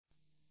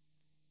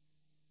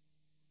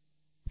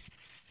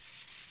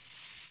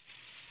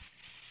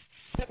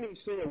me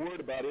say a word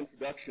about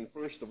introduction,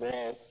 first of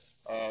all,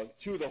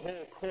 to the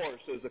whole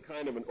course as a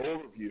kind of an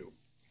overview.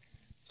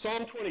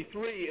 Psalm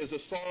 23 is a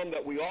psalm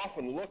that we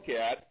often look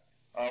at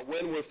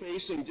when we're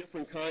facing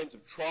different kinds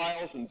of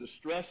trials and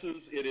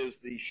distresses. It is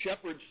the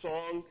shepherd's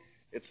song.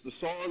 It's the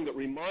song that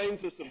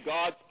reminds us of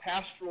God's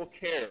pastoral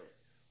care.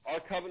 Our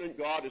covenant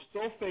God is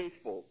so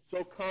faithful,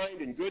 so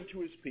kind and good to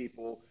his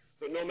people,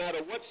 that no matter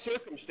what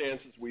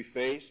circumstances we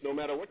face, no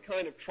matter what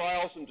kind of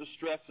trials and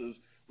distresses,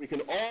 we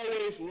can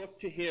always look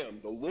to him.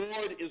 The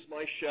Lord is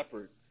my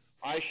shepherd.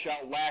 I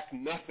shall lack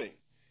nothing.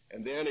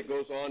 And then it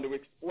goes on to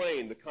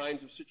explain the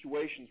kinds of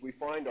situations we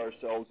find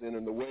ourselves in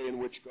and the way in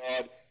which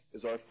God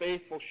is our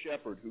faithful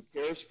shepherd who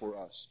cares for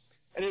us.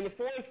 And in the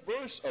fourth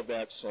verse of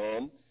that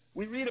psalm,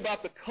 we read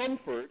about the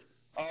comfort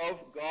of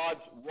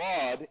God's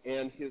rod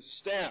and his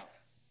staff.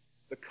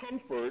 The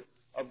comfort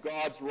of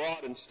God's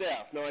rod and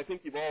staff. Now, I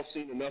think you've all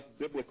seen enough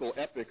biblical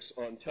epics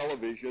on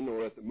television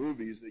or at the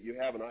movies that you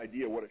have an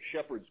idea what a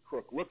shepherd's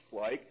crook looks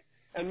like,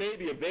 and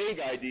maybe a vague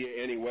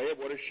idea anyway of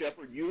what a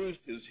shepherd used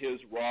his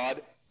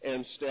rod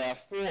and staff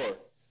for.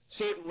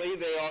 Certainly,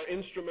 they are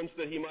instruments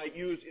that he might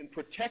use in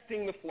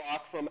protecting the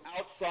flock from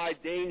outside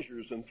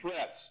dangers and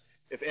threats.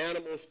 If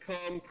animals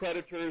come,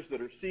 predators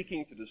that are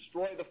seeking to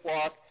destroy the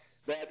flock,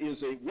 that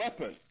is a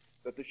weapon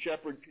that the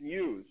shepherd can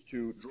use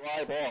to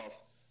drive off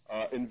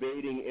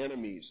invading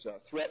enemies,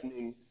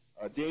 threatening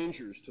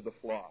dangers to the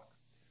flock.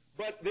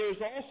 But there's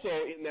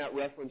also in that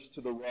reference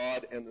to the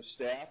rod and the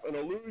staff an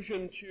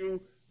allusion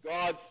to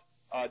God's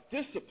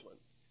discipline.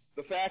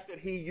 The fact that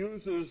he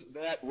uses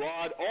that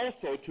rod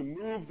also to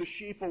move the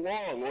sheep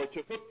along or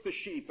to hook the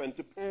sheep and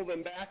to pull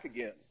them back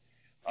again.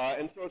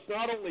 And so it's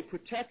not only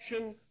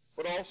protection,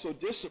 but also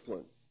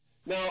discipline.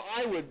 Now,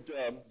 I would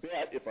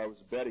bet, if I was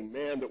a betting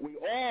man, that we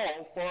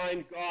all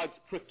find God's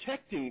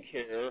protecting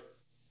care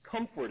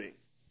comforting.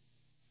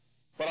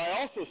 But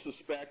I also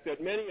suspect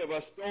that many of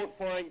us don't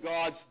find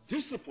God's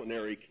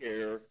disciplinary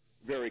care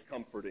very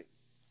comforting.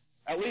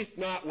 At least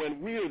not when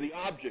we're the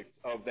object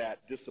of that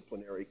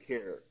disciplinary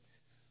care.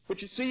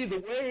 But you see,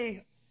 the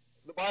way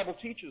the Bible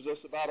teaches us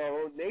about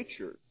our own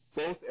nature,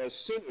 both as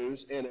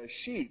sinners and as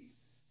sheep,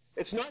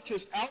 it's not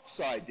just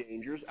outside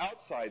dangers,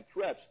 outside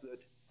threats that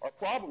are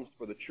problems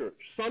for the church.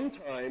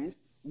 Sometimes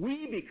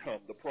we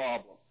become the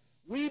problem.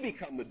 We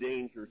become the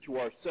danger to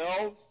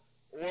ourselves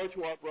or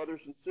to our brothers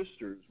and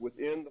sisters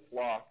within the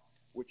flock,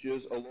 which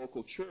is a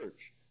local church.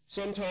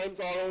 Sometimes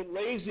our own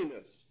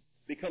laziness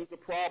becomes a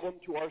problem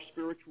to our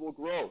spiritual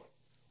growth.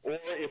 Or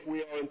if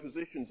we are in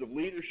positions of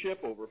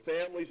leadership over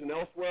families and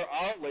elsewhere,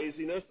 our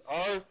laziness,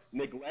 our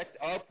neglect,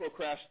 our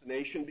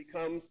procrastination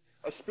becomes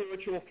a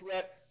spiritual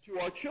threat to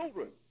our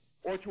children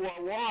or to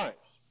our wives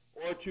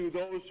or to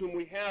those whom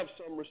we have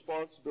some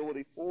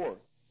responsibility for.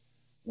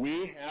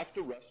 We have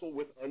to wrestle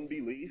with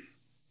unbelief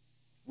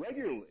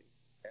regularly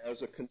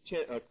as a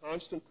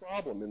constant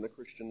problem in the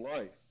Christian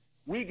life.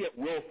 We get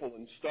willful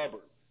and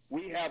stubborn.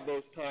 We have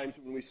those times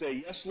when we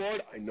say, yes,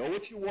 Lord, I know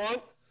what you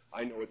want.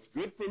 I know it's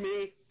good for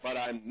me, but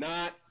I'm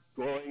not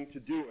going to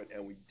do it.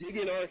 And we dig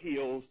in our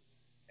heels,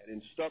 and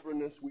in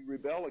stubbornness we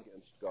rebel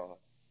against God.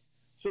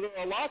 So there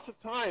are lots of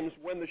times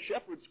when the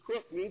shepherd's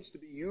crook needs to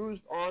be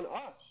used on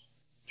us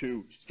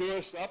to stir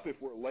us up if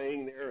we're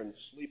laying there and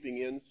sleeping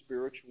in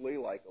spiritually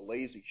like a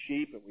lazy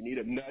sheep and we need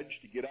a nudge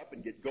to get up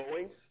and get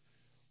going,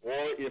 or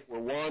if we're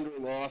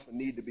wandering off and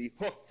need to be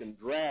hooked and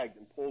dragged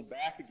and pulled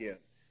back again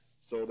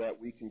so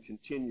that we can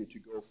continue to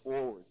go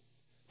forward.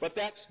 But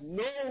that's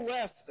no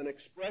less an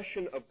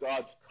expression of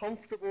God's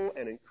comfortable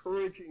and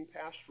encouraging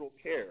pastoral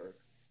care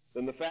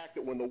than the fact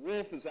that when the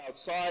wolf is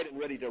outside and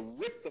ready to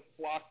rip the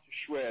flock to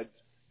shreds,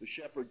 the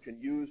shepherd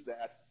can use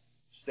that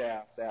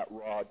staff, that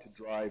rod, to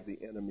drive the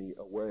enemy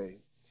away.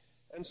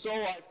 And so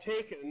I've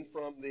taken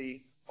from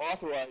the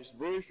authorized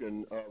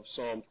version of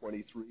Psalm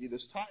 23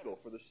 this title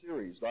for the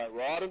series, Thy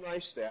Rod and Thy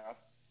Staff,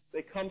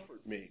 They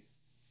Comfort Me.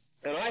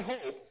 And I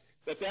hope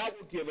that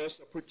will give us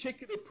a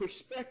particular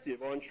perspective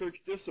on church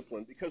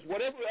discipline, because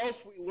whatever else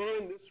we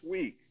learn this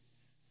week,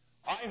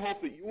 I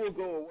hope that you will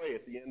go away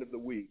at the end of the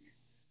week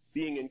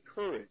being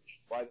encouraged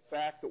by the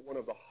fact that one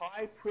of the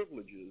high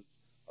privileges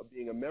of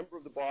being a member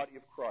of the body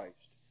of Christ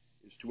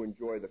is to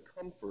enjoy the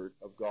comfort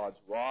of God's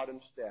rod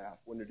and staff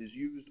when it is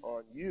used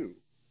on you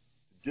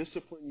to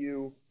discipline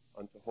you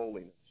unto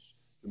holiness,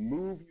 to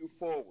move you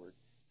forward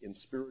in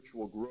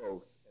spiritual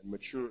growth and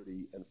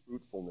maturity and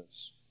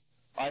fruitfulness.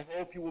 I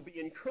hope you will be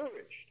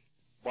encouraged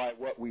by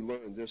what we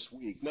learned this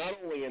week, not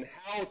only in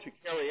how to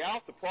carry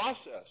out the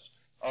process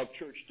of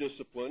church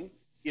discipline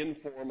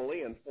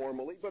informally and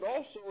formally, but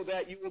also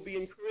that you will be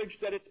encouraged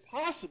that it's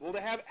possible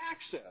to have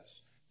access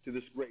to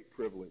this great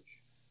privilege.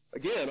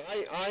 Again,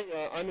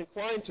 I'm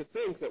inclined to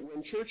think that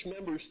when church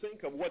members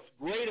think of what's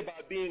great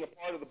about being a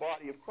part of the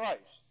body of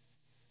Christ,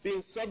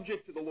 being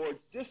subject to the Lord's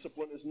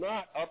discipline is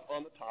not up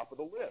on the top of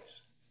the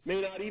list.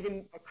 May not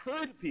even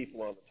occur to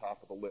people on the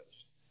top of the list.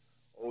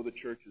 Oh, the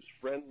church is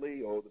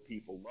friendly. Oh, the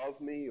people love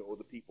me. Oh,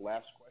 the people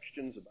ask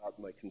questions about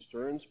my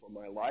concerns for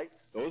my life.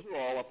 Those are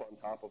all up on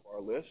top of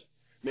our list.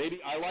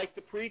 Maybe I like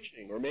the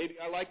preaching, or maybe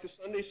I like the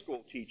Sunday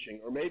school teaching,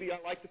 or maybe I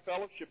like the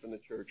fellowship in the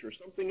church, or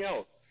something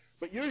else.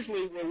 But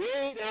usually we're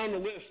way down the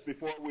list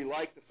before we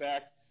like the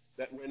fact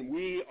that when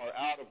we are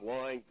out of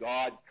line,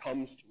 God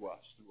comes to us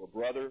through a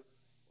brother, or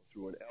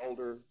through an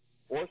elder,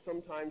 or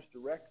sometimes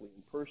directly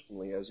and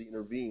personally as he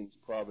intervenes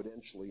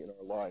providentially in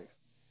our life.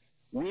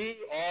 We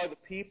are the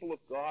people of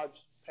God's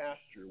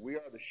pasture. We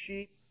are the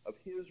sheep of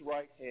his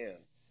right hand.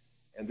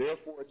 And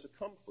therefore it's a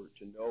comfort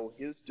to know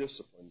his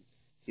discipline,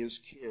 his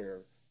care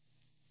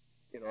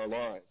in our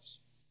lives.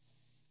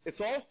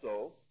 It's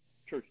also,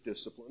 church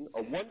discipline,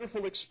 a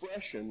wonderful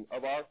expression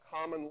of our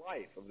common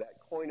life, of that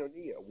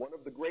koinonia. One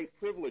of the great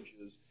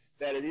privileges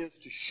that it is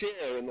to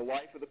share in the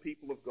life of the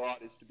people of God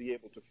is to be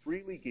able to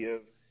freely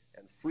give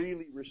and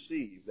freely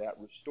receive that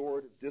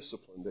restorative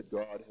discipline that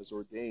God has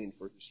ordained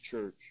for his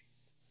church.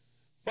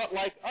 But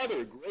like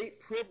other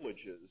great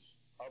privileges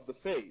of the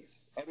faith,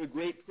 other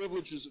great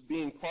privileges of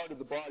being part of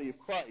the body of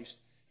Christ,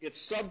 it's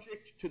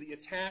subject to the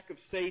attack of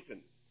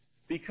Satan.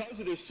 Because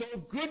it is so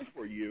good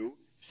for you,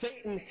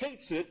 Satan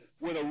hates it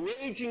with a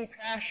raging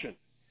passion,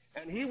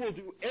 and he will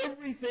do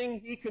everything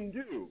he can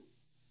do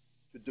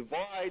to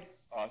divide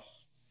us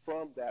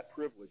from that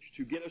privilege,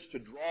 to get us to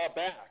draw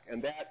back.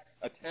 And that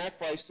attack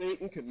by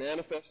Satan can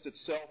manifest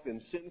itself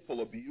in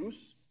sinful abuse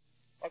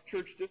of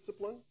church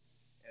discipline,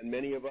 and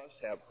many of us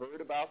have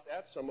heard about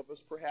that. Some of us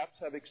perhaps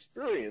have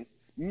experienced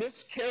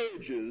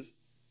miscarriages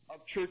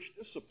of church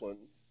discipline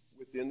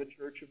within the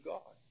church of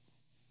God.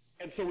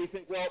 And so we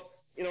think, well,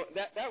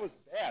 that was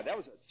bad. That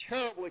was a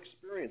terrible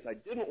experience. I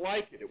didn't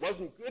like it. It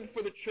wasn't good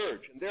for the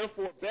church, and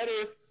therefore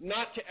better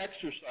not to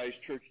exercise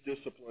church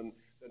discipline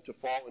than to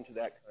fall into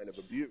that kind of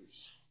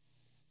abuse.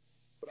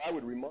 But I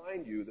would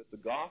remind you that the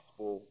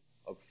gospel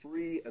of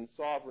free and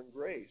sovereign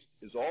grace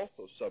is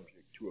also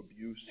subject to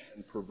abuse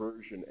and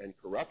perversion and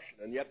corruption,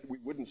 and yet we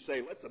wouldn't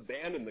say, let's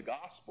abandon the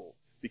gospel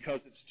because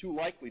it's too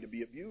likely to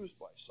be abused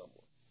by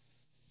someone.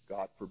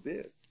 God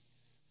forbid.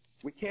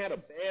 We can't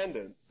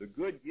abandon the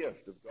good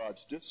gift of God's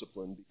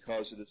discipline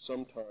because it is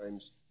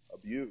sometimes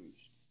abused.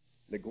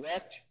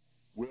 Neglect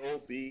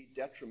will be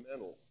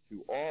detrimental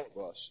to all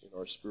of us in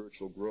our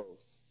spiritual growth.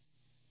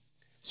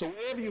 So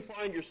wherever you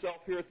find yourself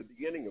here at the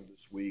beginning of this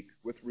week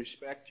with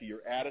respect to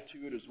your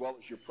attitude as well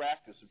as your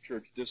practice of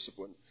church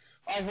discipline,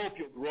 I hope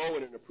you'll grow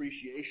in an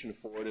appreciation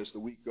for it as the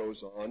week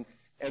goes on.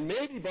 And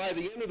maybe by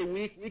the end of the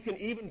week we can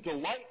even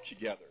delight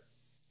together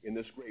in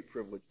this great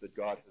privilege that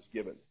God has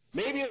given.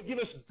 Maybe it'll give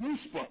us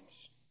goosebumps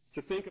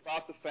to think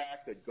about the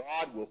fact that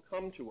God will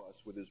come to us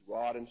with his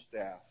rod and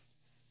staff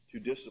to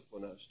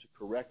discipline us, to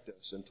correct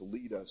us, and to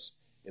lead us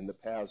in the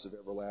paths of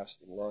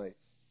everlasting life.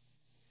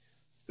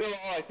 There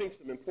are, I think,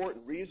 some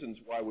important reasons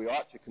why we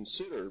ought to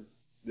consider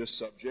this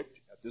subject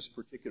at this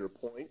particular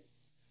point.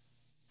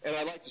 And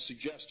I'd like to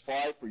suggest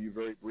 5 for you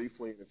very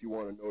briefly, and if you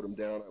want to note them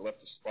down, I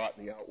left a spot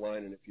in the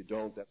outline, and if you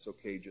don't, that's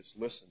okay, just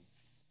listen.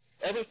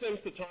 Ever since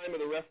the time of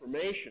the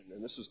Reformation,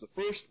 and this is the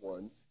first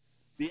one,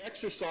 the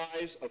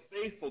exercise of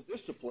faithful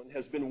discipline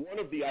has been one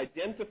of the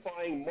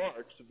identifying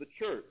marks of the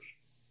church.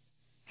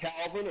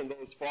 Calvin and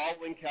those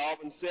following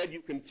Calvin said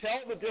you can tell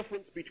the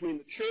difference between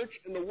the church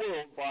and the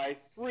world by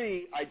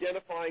 3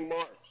 identifying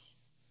marks.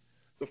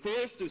 The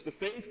first is the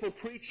faithful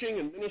preaching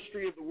and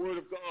ministry of the Word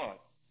of God.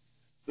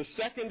 The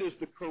second is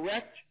the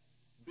correct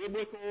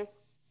biblical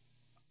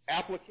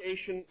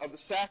application of the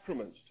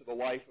sacraments to the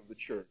life of the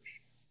church.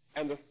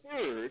 And the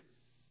third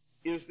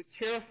is the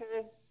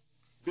careful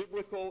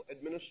biblical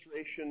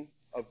administration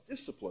of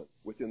discipline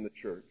within the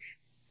church.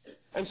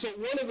 And so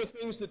one of the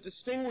things that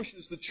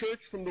distinguishes the church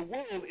from the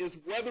world is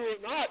whether or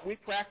not we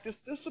practice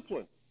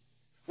discipline,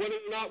 whether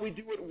or not we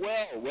do it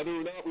well, whether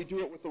or not we do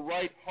it with the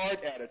right heart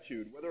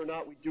attitude, whether or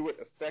not we do it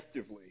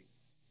effectively.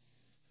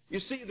 You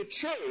see, the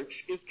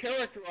church is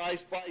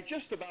characterized by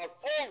just about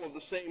all of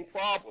the same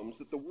problems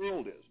that the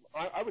world is.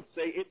 I would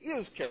say it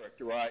is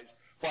characterized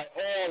by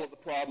all of the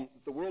problems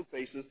that the world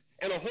faces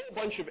and a whole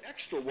bunch of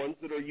extra ones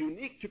that are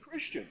unique to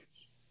Christians.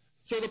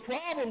 So the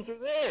problems are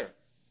there.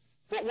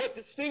 But what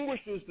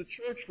distinguishes the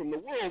church from the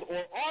world, or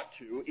ought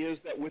to, is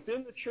that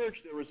within the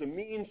church there is a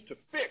means to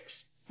fix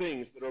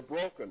things that are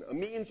broken, a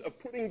means of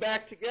putting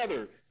back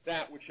together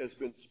that which has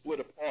been split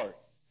apart.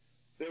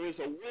 There is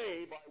a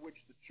way by which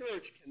the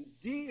church can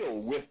deal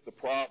with the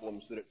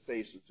problems that it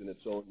faces in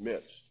its own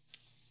midst.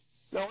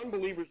 Now,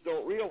 unbelievers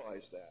don't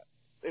realize that.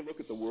 They look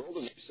at the world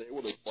and they say,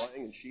 well, there's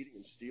lying and cheating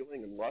and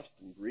stealing and lust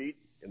and greed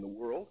in the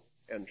world.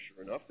 And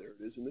sure enough, there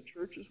it is in the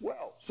church as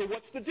well. So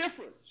what's the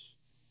difference?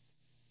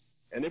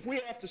 And if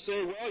we have to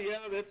say, well,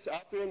 yeah, that's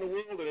out there in the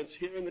world and it's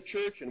here in the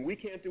church and we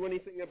can't do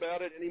anything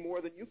about it any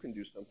more than you can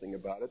do something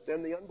about it,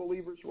 then the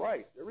unbeliever's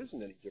right. There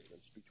isn't any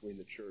difference between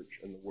the church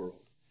and the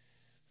world.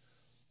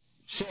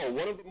 So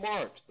one of the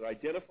marks that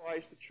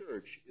identifies the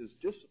church is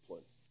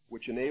discipline,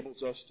 which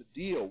enables us to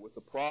deal with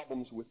the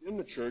problems within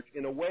the church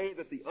in a way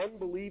that the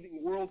unbelieving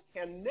world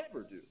can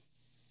never do.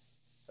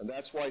 And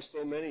that's why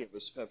so many of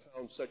us have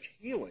found such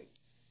healing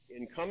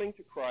in coming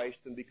to Christ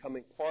and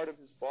becoming part of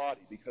his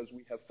body, because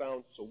we have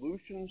found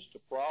solutions to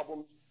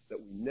problems that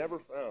we never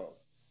found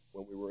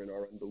when we were in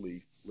our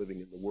unbelief living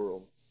in the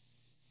world.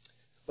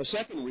 The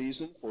second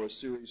reason for a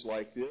series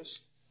like this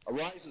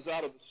arises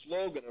out of the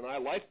slogan, and I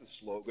like the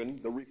slogan,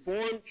 the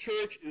Reformed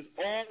Church is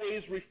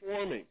always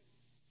reforming.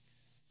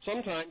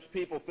 Sometimes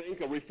people think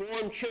a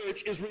Reformed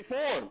church is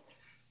reformed,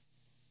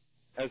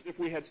 as if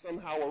we had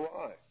somehow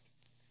arrived.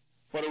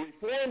 But a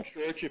Reformed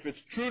church, if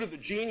it's true to the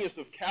genius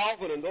of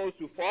Calvin and those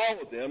who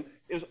followed them,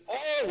 is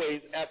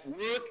always at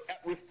work at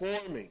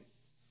reforming,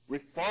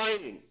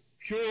 refining,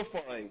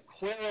 purifying,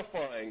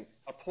 clarifying,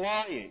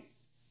 applying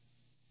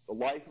the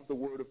life of the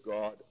Word of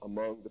God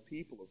among the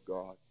people of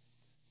God.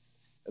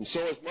 And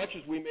so as much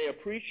as we may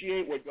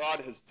appreciate what God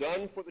has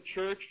done for the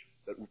church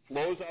that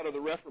flows out of the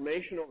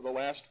Reformation over the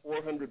last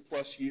 400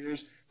 plus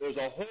years, there's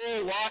a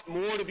whole lot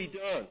more to be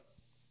done.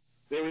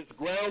 There is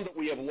ground that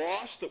we have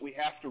lost that we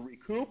have to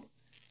recoup,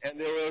 and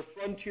there are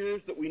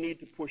frontiers that we need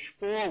to push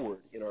forward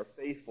in our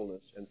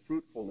faithfulness and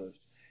fruitfulness.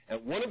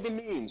 And one of the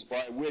means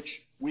by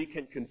which we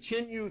can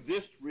continue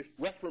this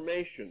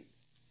reformation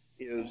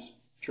is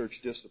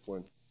church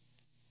discipline.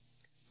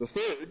 The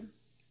third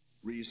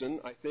reason,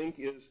 I think,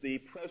 is the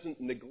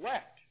present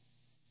neglect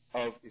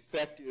of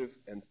effective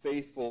and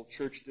faithful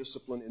church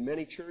discipline in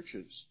many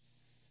churches.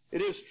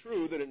 It is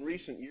true that in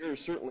recent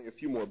years, certainly a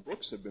few more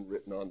books have been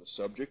written on the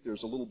subject.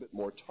 There's a little bit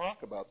more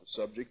talk about the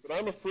subject, but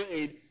I'm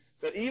afraid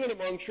that even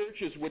among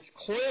churches which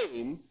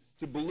claim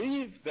to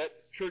believe that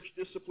church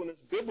discipline is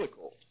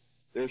biblical,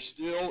 there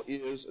still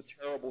is a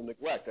terrible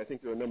neglect. I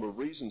think there are a number of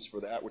reasons for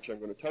that, which I'm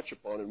going to touch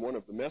upon in one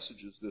of the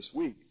messages this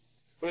week.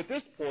 But at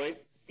this point,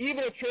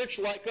 even a church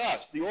like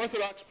us, the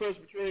Orthodox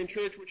Presbyterian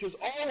Church, which has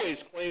always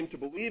claimed to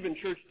believe in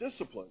church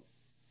discipline,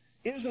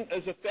 isn't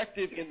as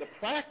effective in the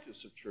practice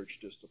of church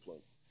discipline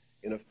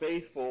in a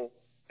faithful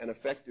and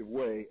effective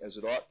way as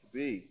it ought to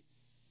be.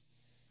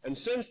 And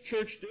since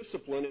church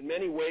discipline in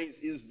many ways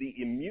is the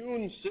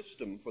immune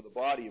system for the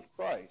body of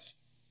Christ,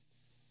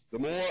 the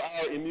more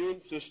our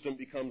immune system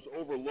becomes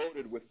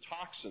overloaded with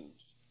toxins,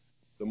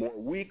 the more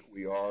weak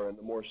we are and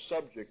the more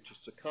subject to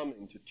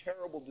succumbing to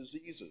terrible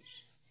diseases,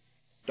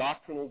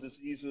 doctrinal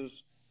diseases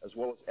as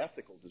well as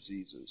ethical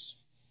diseases.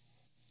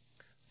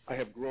 I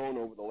have grown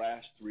over the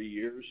last 3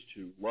 years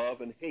to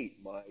love and hate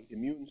my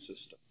immune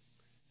system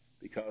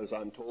because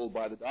I'm told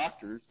by the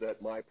doctors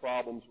that my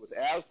problems with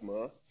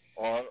asthma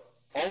are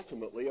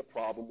ultimately a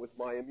problem with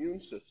my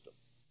immune system.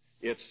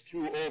 It's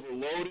too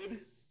overloaded,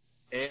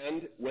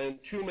 and when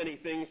too many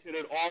things hit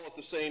it all at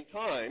the same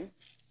time,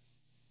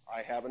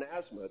 I have an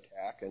asthma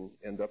attack and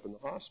end up in the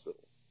hospital.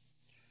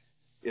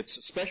 It's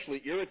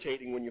especially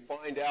irritating when you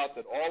find out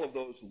that all of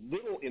those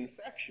little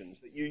infections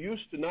that you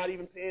used to not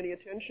even pay any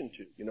attention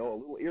to, a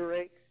little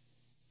earache,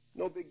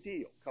 no big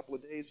deal. A couple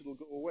of days it'll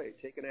go away.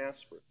 Take an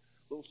aspirin.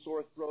 A little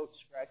sore throat,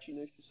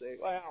 scratchiness, you say,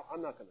 well,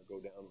 I'm not going to go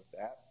down with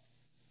that.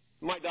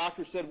 My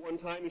doctor said one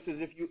time, he says,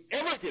 if you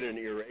ever get an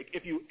earache,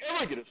 if you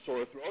ever get a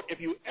sore throat, if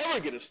you ever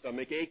get a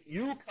stomach ache,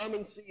 you come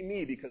and see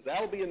me because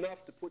that'll be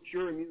enough to put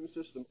your immune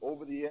system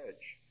over the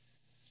edge.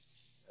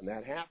 And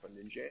that happened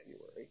in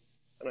January.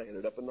 And I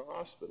ended up in the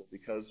hospital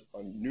because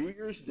on New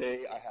Year's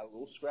Day, I had a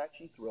little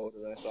scratchy throat,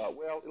 and I thought,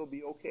 well, it'll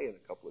be okay in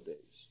a couple of days.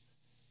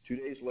 2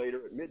 days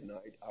later at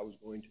midnight, I was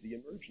going to the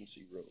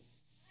emergency room.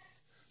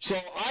 So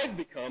I've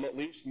become at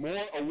least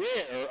more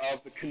aware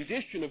of the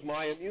condition of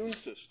my immune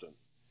system.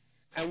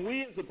 And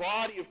we as a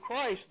body of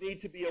Christ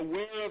need to be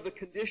aware of the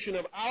condition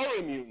of our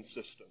immune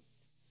system.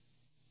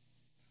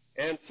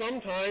 And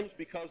sometimes,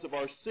 because of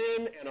our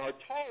sin and our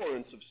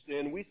tolerance of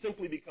sin, we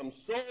simply become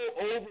so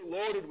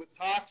overloaded with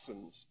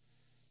toxins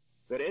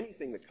that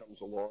anything that comes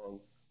along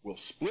will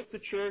split the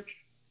church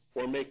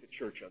or make the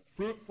church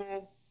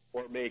unfruitful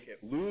or make it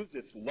lose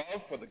its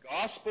love for the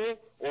gospel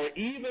or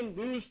even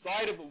lose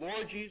sight of the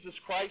Lord Jesus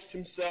Christ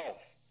himself.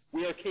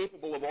 We are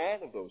capable of all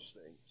of those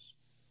things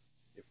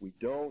if we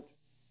don't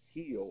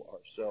heal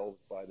ourselves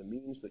by the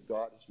means that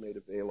God has made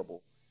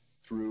available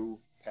through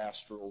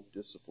pastoral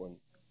discipline.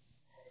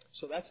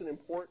 So that's an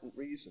important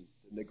reason.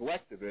 The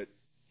neglect of it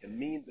can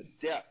mean the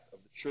death of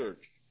the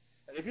church.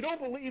 And if you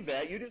don't believe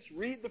that, you just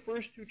read the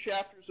first two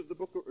chapters of the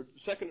book, or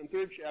second and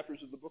third chapters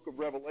of the book of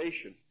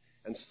Revelation,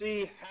 and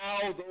see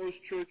how those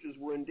churches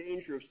were in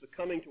danger of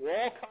succumbing to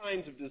all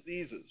kinds of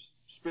diseases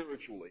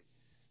spiritually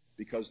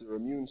because their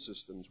immune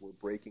systems were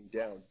breaking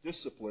down.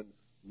 Discipline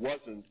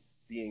wasn't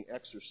being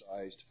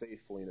exercised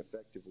faithfully and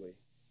effectively.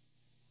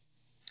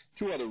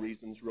 Two other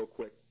reasons real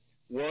quick.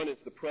 One is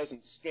the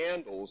present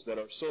scandals that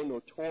are so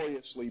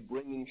notoriously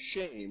bringing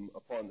shame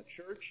upon the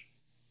church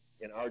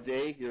in our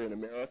day here in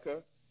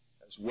America,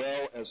 as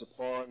well as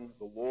upon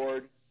the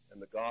Lord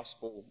and the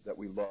gospel that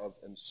we love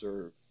and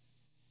serve.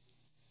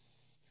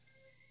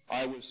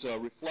 I was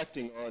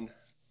reflecting on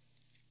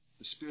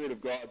the Spirit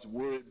of God's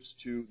words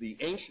to the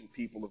ancient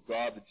people of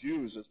God, the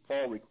Jews, as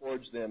Paul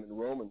records them in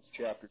Romans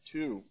chapter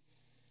 2,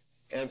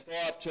 and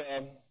thought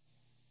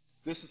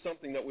this is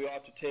something that we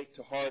ought to take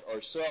to heart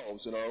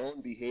ourselves in our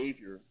own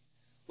behavior.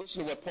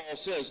 Listen to what Paul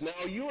says.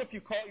 Now you, if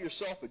you call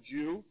yourself a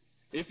Jew,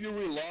 if you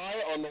rely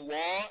on the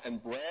law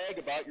and brag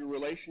about your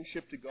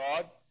relationship to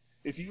God,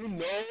 if you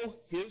know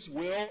His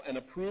will and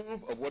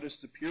approve of what is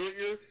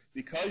superior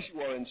because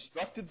you are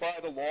instructed by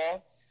the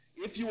law,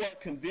 if you are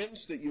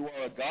convinced that you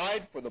are a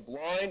guide for the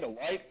blind, a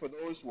light for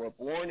those who are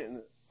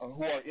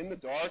who are in the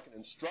dark, an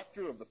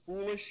instructor of the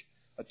foolish,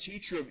 a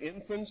teacher of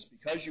infants,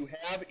 because you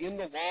have in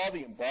the law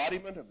the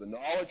embodiment of the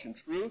knowledge and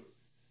truth,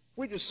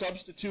 we just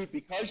substitute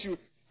because you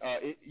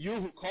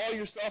who call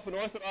yourself an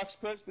Orthodox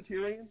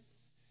Presbyterian,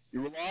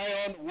 you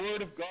rely on the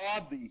Word of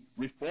God, the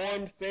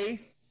Reformed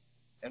faith,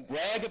 and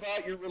brag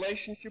about your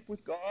relationship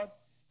with God.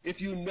 If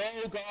you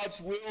know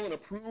God's will and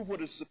approve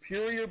what is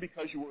superior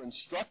because you were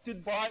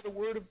instructed by the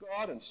Word of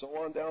God, and so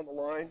on down the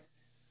line,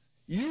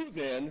 you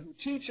then who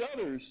teach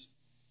others,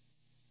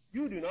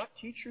 you do not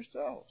teach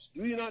yourselves.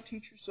 Do you not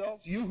teach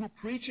yourselves? You who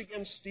preach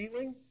against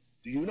stealing,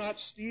 do you not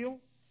steal?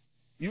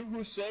 You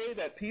who say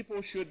that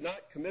people should not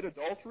commit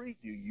adultery,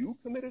 do you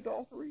commit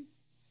adultery?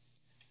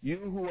 You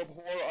who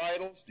abhor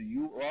idols, do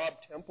you rob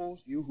temples?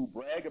 You who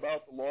brag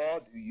about the law,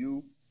 do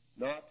you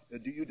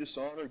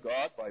dishonor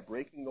God by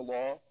breaking the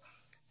law?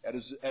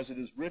 As it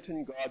is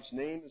written, God's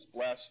name is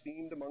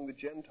blasphemed among the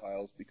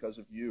Gentiles because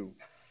of you.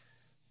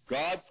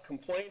 God's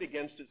complaint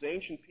against His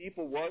ancient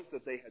people was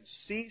that they had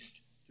ceased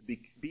to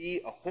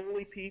be a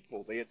holy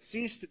people. They had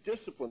ceased to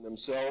discipline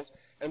themselves,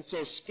 and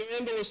so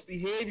scandalous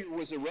behavior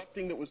was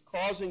erupting that was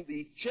causing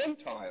the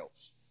Gentiles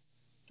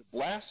to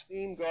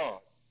blaspheme God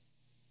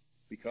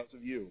because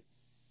of you.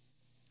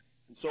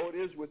 And so it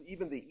is with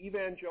even the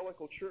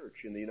evangelical church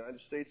in the United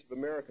States of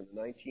America in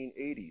the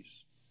 1980s.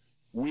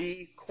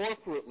 We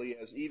corporately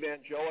as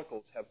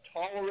evangelicals have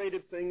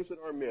tolerated things in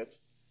our midst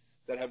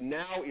that have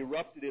now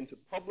erupted into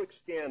public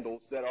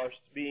scandals that are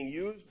being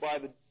used by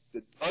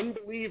the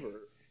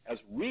unbeliever as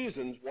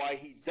reasons why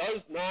he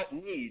does not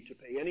need to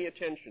pay any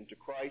attention to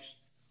Christ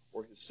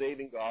or His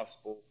saving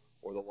gospel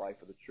or the life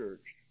of the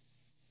church.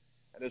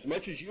 And as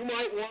much as you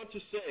might want to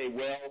say,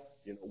 well,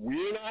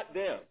 we're not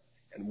them,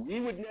 and we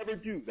would never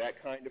do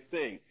that kind of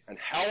thing, and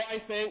how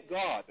I thank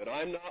God that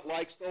I'm not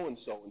like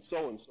so-and-so and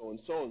so-and-so and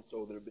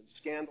so-and-so that have been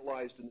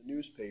scandalized in the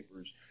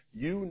newspapers,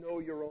 you know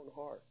your own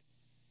heart.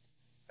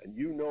 And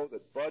you know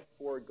that but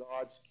for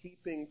God's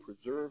keeping,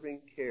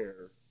 preserving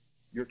care,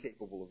 you're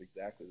capable of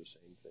exactly the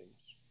same things.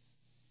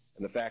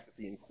 And the fact that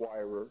the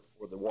Inquirer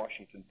or the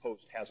Washington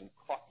Post hasn't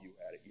caught you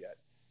at it yet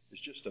is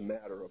just a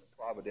matter of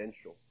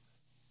providential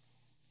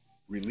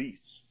release,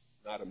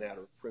 not a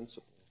matter of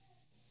principle.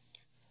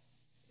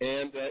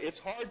 And it's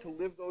hard to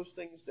live those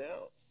things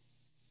down,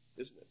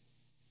 isn't it?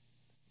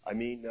 I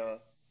mean,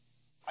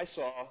 I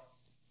saw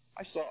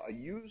a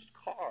used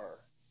car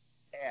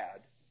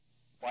ad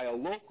by a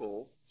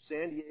local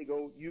San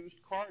Diego used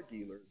car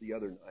dealer the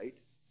other night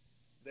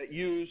that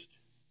used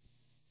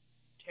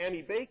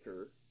Tammy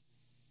Baker,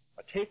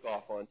 a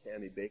takeoff on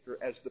Tammy Baker,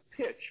 as the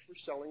pitch for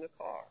selling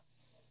a car,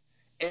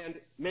 and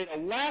made a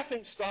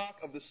laughing stock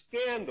of the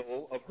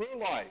scandal of her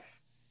life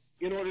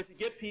in order to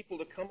get people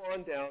to come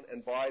on down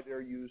and buy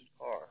their used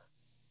car.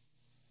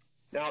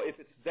 Now, if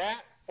it's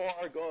that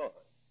far gone,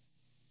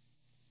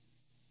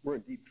 we're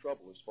in deep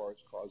trouble as far as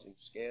causing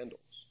scandals.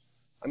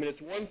 I mean,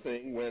 it's one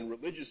thing when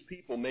religious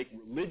people make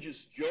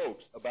religious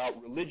jokes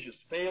about religious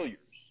failures.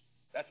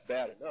 That's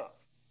bad enough.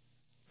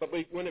 But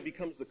when it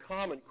becomes the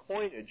common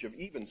coinage of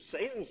even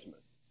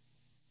salesmen,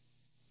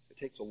 it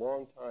takes a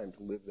long time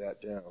to live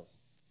that down.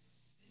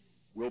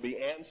 We'll be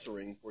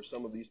answering for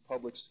some of these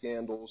public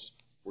scandals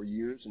for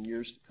years and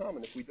years to come.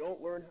 And if we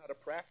don't learn how to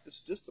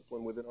practice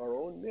discipline within our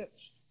own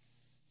midst,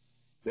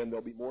 then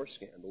there'll be more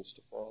scandals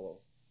to follow.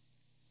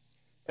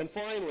 And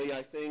finally,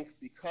 I think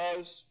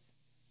because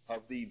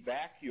of the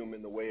vacuum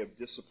in the way of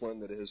discipline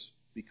that has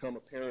become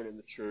apparent in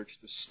the church,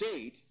 the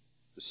state,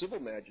 the civil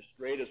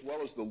magistrate, as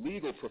well as the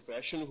legal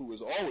profession, who is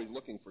always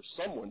looking for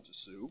someone to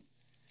sue,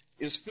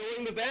 is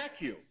filling the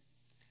vacuum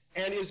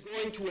and is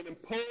going to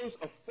impose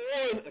a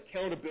foreign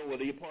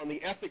accountability upon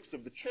the ethics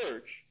of the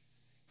church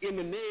in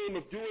the name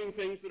of doing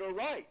things that are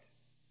right.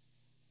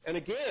 And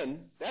again,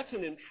 that's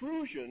an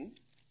intrusion,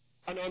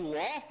 an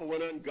unlawful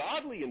and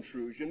ungodly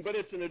intrusion, but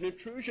it's an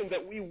intrusion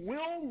that we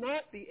will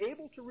not be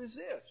able to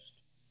resist.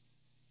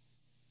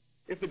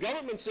 If the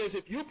government says,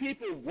 if you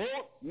people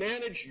won't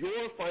manage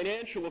your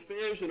financial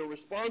affairs in a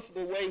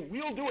responsible way,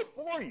 we'll do it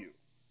for you,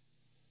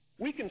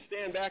 we can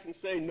stand back and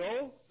say,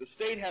 no, the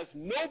state has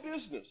no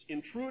business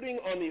intruding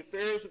on the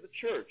affairs of the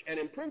church. And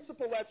in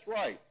principle, that's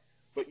right.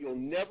 But you'll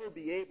never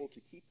be able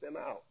to keep them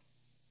out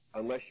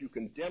unless you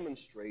can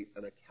demonstrate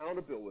an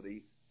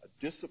accountability,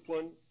 a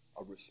discipline,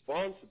 a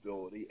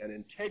responsibility, an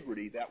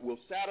integrity that will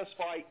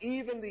satisfy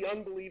even the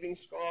unbelieving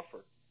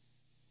scoffer.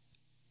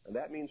 And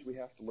that means we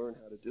have to learn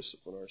how to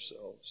discipline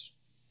ourselves.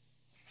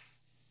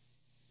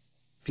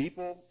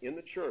 People in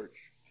the church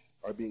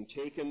are being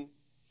taken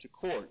to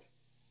court,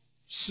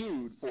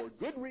 sued for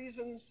good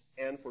reasons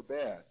and for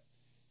bad.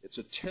 It's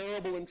a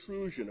terrible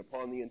intrusion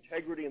upon the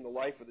integrity and the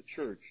life of the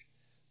church.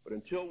 But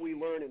until we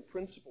learn in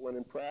principle and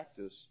in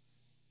practice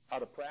how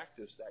to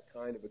practice that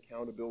kind of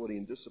accountability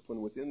and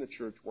discipline within the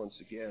church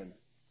once again,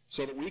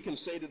 so that we can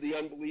say to the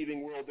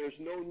unbelieving world, there's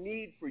no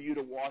need for you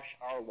to wash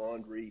our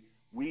laundry.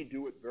 We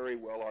do it very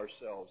well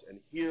ourselves, and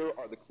here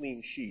are the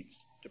clean sheets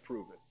to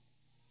prove it.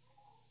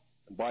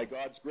 And by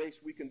God's grace,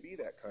 we can be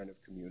that kind of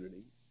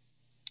community.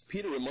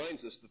 Peter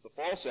reminds us that the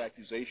false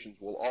accusations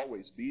will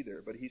always be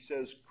there, but he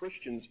says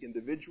Christians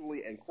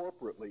individually and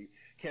corporately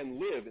can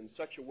live in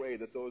such a way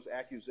that those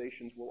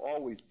accusations will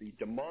always be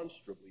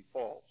demonstrably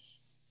false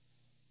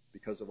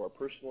because of our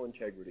personal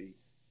integrity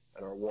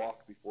and our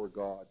walk before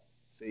God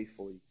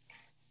faithfully.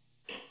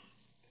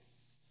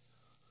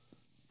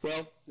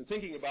 Well, in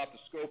thinking about the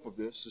scope of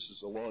this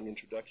is a long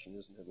introduction,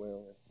 isn't it?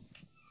 Well,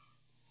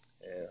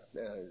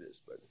 yeah, it is,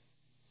 but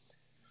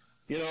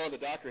you know, the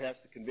doctor has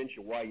to convince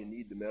you why you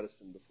need the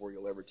medicine before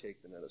you'll ever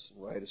take the medicine,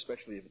 right?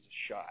 Especially if it's a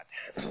shot.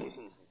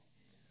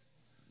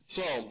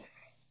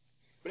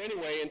 But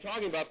anyway, in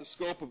talking about the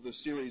scope of the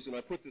series, and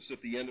I put this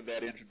at the end of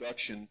that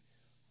introduction,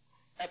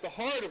 at the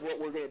heart of what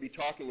we're going to be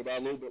talking about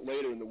a little bit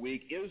later in the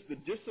week is the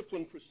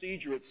discipline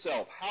procedure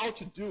itself, how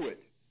to do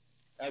it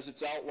as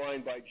it's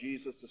outlined by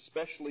Jesus,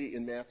 especially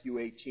in Matthew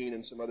 18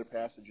 and some other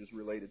passages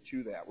related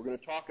to that. We're going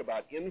to talk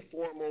about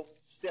informal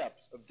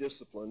steps of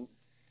discipline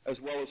as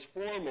well as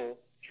formal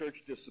church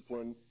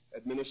discipline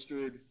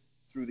administered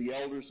through the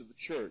elders of the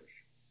church.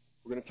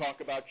 We're going to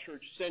talk about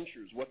church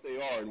censures, what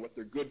they are and what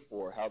they're good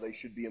for, how they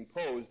should be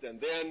imposed, and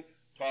then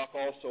talk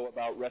also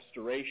about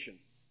restoration,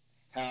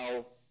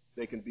 how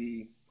we can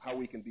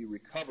be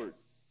recovered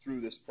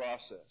through this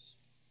process.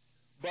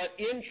 But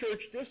in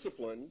church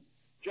discipline,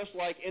 just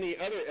like any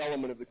other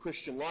element of the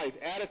Christian life,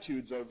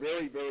 attitudes are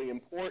very, very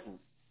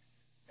important.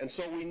 And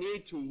so we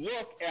need to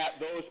look at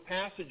those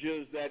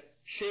passages that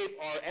shape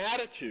our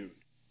attitude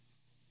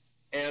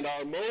and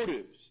our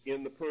motives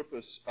in the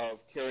purpose of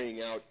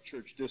carrying out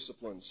church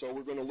discipline. So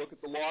we're going to look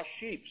at the lost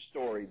sheep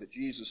story that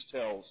Jesus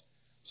tells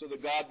so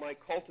that God might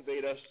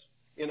cultivate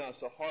in us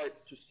a heart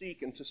to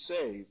seek and to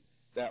save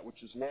that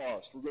which is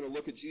lost. We're going to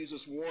look at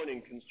Jesus'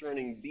 warning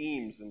concerning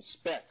beams and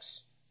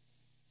specks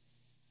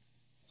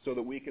so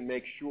that we can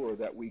make sure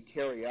that we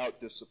carry out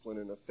discipline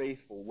in a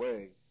faithful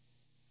way.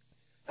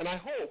 And I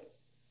hope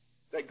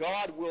that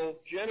God will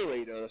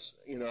generate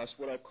in us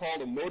what I've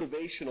called a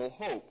motivational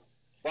hope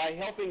by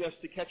helping us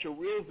to catch a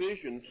real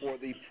vision for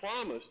the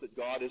promise that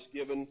God has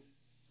given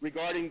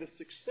regarding the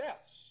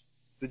success,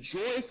 the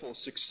joyful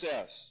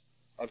success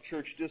of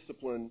church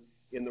discipline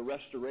in the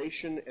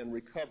restoration and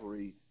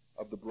recovery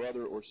of the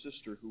brother or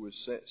sister who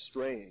is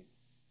straying.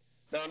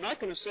 Now, I'm not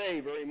going to say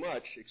very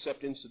much,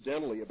 except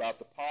incidentally, about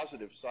the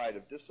positive side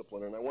of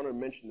discipline, and I want to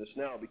mention this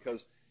now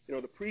because, you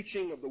know, the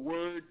preaching of the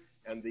Word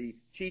and the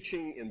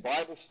teaching in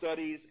Bible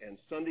studies and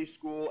Sunday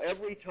school,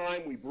 every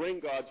time we bring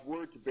God's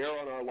Word to bear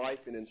on our life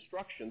in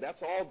instruction,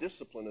 that's all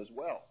discipline as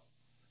well.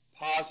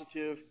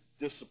 Positive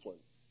discipline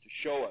to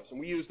show us. And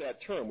we use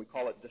that term. We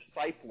call it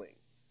discipling.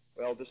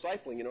 Well,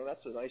 discipling, you know,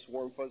 that's a nice,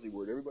 warm, fuzzy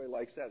word. Everybody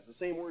likes that. It's the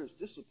same word as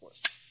discipline,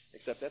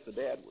 except that's a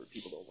bad word.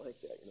 People don't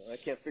like that. You know, I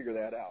can't figure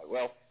that out.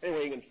 Well,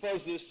 anyway, you can fuzz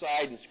this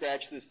side and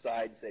scratch this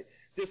side and say,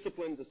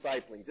 discipline,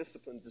 discipling,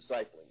 discipline,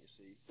 discipling, you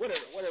see.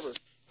 Whatever.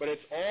 But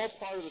it's all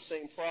part of the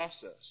same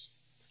process.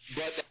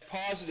 But the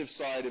positive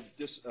side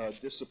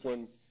of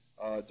discipline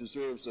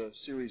deserves a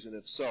series in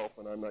itself,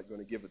 and I'm not going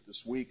to give it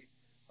this week.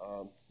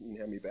 You can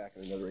have me back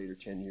in another 8 or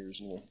 10 years,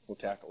 and we'll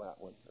tackle that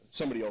one.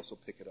 Somebody else will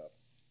pick it up.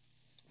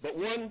 But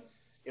one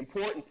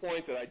important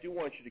point that I do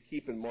want you to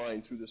keep in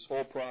mind through this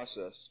whole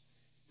process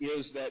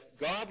is that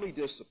godly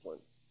discipline,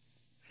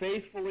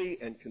 faithfully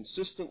and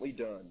consistently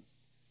done,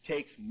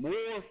 takes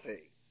more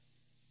faith,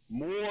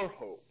 more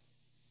hope,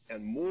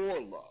 and more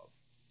love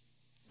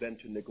than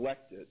to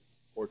neglect it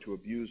or to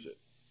abuse it.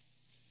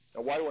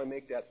 Now, why do I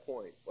make that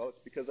point? Well,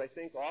 it's because I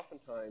think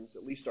oftentimes,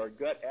 at least our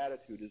gut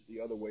attitude is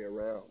the other way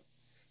around.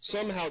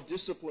 Somehow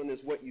discipline is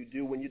what you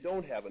do when you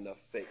don't have enough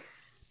faith.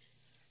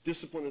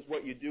 Discipline is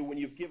what you do when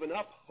you've given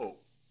up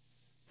hope.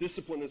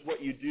 Discipline is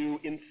what you do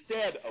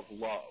instead of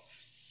love.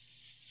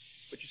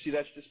 But you see,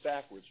 that's just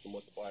backwards from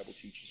what the Bible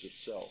teaches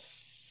itself.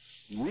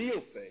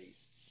 Real faith,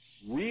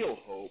 real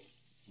hope,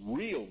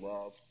 real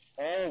love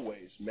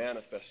always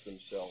manifest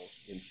themselves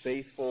in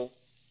faithful,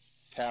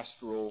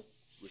 pastoral,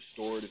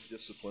 restorative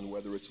discipline,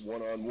 whether it's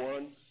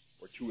one-on-one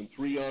or 2 and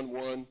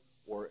 3-on-1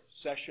 or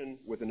session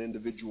with an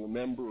individual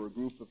member or a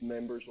group of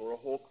members or a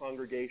whole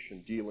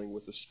congregation dealing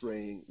with a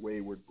straying,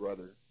 wayward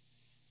brother.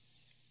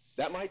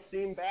 That might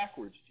seem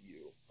backwards to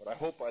you, but I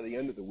hope by the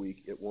end of the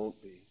week it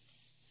won't be.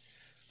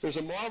 There's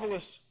a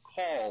marvelous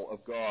call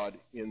of God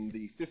in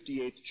the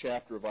 58th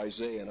chapter of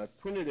Isaiah, and I've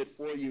printed it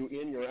for you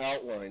in your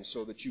outline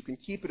so that you can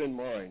keep it in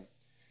mind.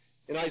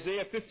 In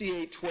Isaiah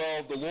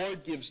 58:12, the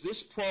Lord gives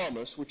this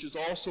promise, which is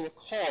also a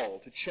call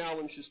to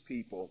challenge His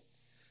people.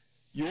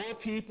 Your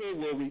people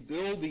will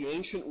rebuild the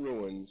ancient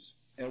ruins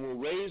and will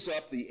raise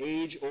up the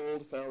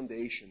age-old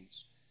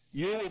foundations.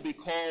 You will be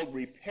called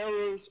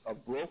repairers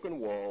of broken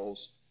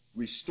walls,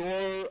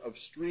 restorer of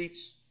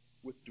streets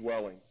with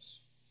dwellings.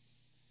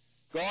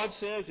 God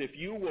says, if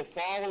you will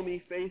follow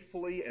me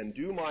faithfully and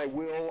do my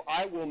will,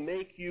 I will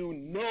make you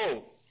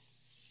known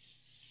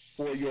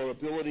for your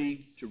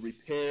ability to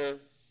repair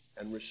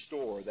and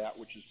restore that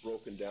which is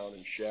broken down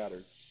and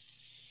shattered.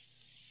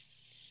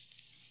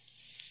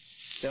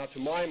 Now, to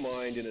my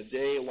mind, in a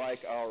day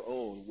like our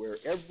own, where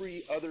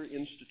every other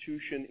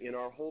institution in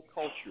our whole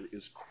culture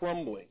is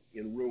crumbling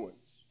in ruins,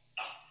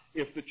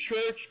 if the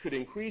church could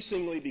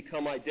increasingly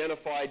become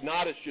identified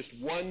not as just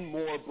one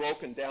more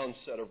broken down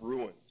set of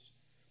ruins,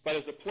 but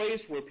as a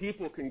place where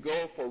people can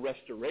go for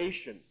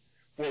restoration,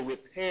 for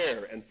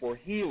repair, and for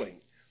healing,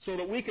 so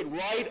that we could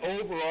write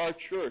over our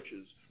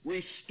churches,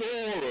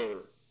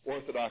 Restorer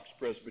Orthodox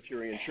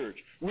Presbyterian Church,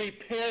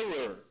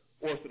 Repairer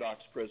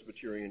Orthodox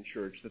Presbyterian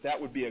Church,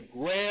 that would be a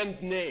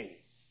grand name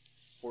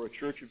for a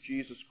Church of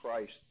Jesus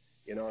Christ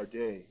in our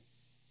day.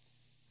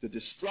 The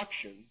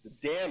destruction,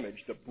 the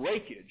damage, the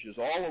breakage is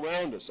all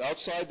around us,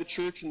 outside the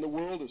church and the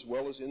world as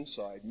well as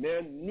inside.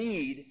 Men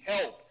need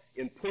help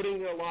in putting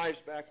their lives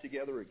back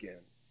together again.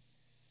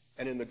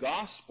 And in the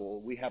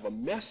gospel, we have a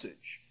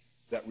message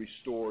that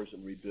restores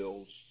and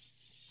rebuilds.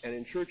 And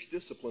in church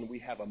discipline, we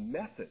have a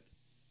method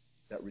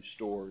that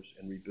restores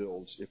and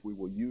rebuilds if we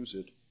will use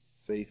it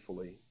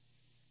faithfully.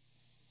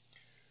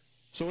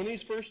 So in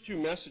these first two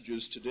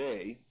messages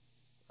today,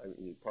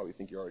 you probably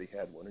think you already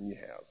had one, and you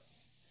have.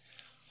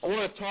 I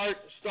want to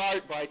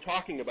start by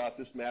talking about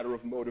this matter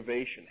of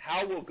motivation.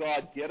 How will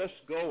God get us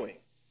going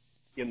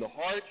in the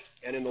heart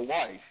and in the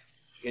life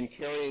in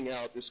carrying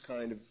out this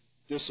kind of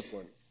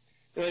discipline?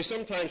 You know, they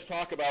sometimes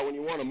talk about when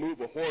you want to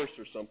move a horse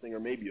or something, or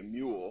maybe a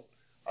mule,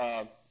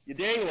 you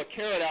dangle a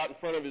carrot out in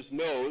front of his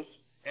nose,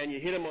 and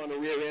you hit him on the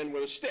rear end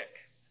with a stick.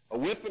 A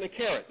whip and a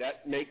carrot,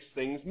 that makes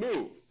things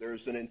move.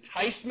 There's an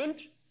enticement,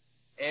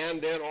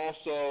 and then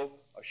also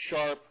a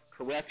sharp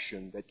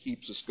correction that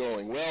keeps us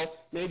going. Well,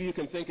 maybe you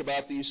can think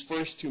about these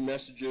first two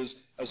messages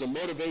as a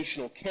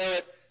motivational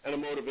carrot and a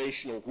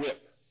motivational whip.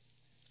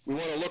 We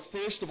want to look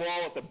first of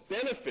all at the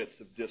benefits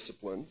of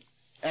discipline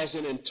as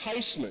an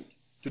enticement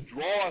to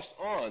draw us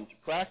on to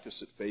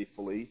practice it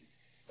faithfully,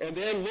 and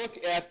then look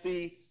at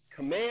the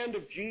command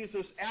of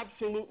Jesus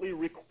absolutely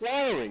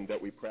requiring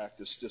that we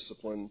practice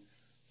discipline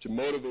to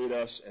motivate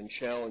us and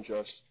challenge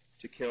us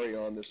to carry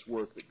on this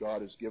work that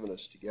God has given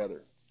us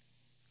together.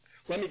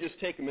 Let me just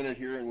take a minute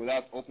here, and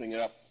without opening it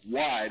up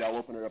wide, I'll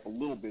open it up a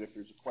little bit if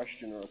there's a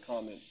question or a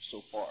comment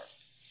so far.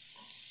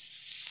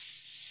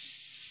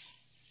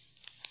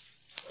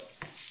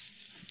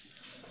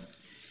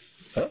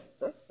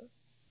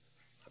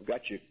 I've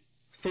got you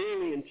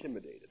thoroughly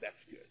intimidated.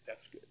 That's good.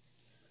 That's good.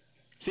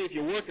 See, if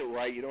you work it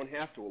right, you don't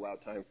have to allow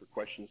time for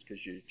questions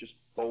because you just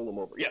bowl them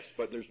over. Yes,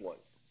 but there's one.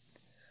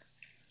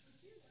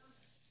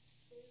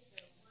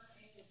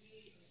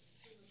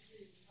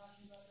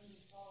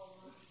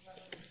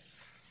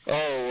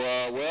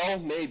 Well,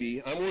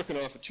 maybe. I'm working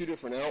off of two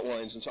different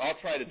outlines, and so I'll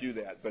try to do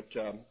that. But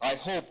I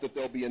hope that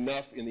there'll be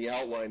enough in the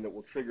outline that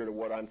will trigger to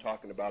what I'm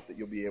talking about that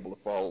you'll be able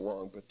to follow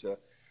along. But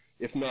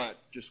if not,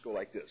 just go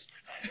like this.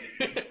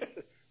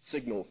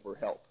 Signal for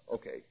help.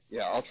 Okay.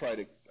 Yeah, I'll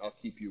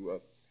keep you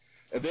up.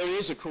 There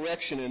is a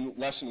correction in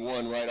Lesson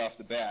 1 right off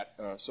the bat.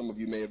 Some of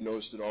you may have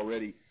noticed it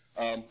already.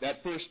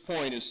 That first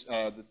point is,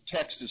 the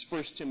text is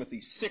 1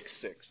 Timothy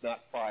 6:6,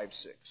 not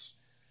 5:6.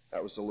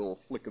 That was a little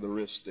flick of the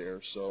wrist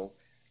there, so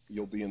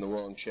you'll be in the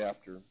wrong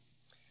chapter.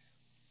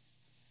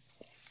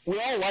 We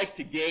all like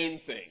to gain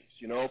things.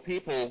 You know,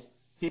 people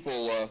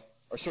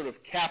are sort of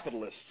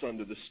capitalists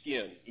under the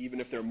skin. Even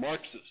if they're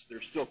Marxists,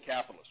 they're still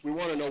capitalists. We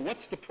want to know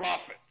what's the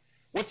profit,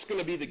 what's going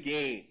to be the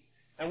gain.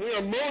 And we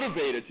are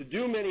motivated to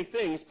do many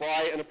things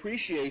by an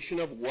appreciation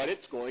of what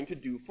it's going to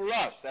do for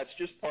us. That's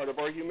just part of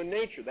our human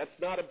nature. That's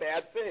not a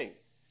bad thing.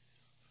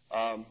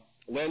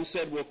 Len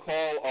said we'll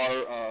call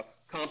our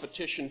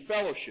competition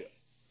fellowship,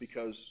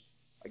 because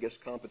I guess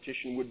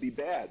competition would be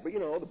bad. But, you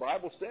know, the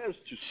Bible says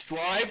to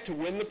strive to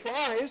win the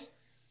prize.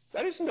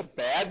 That isn't a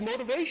bad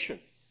motivation.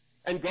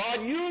 And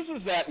God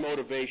uses that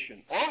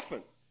motivation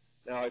often.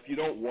 Now, if you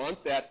don't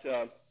want that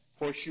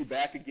horseshoe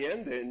back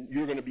again, then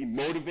you're going to be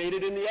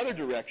motivated in the other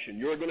direction.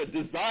 You're going to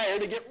desire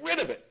to get rid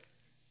of it.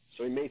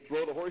 So he may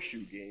throw the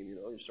horseshoe game, you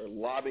know, you start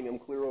lobbing them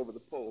clear over the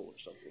pole or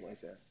something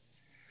like that.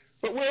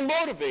 But we're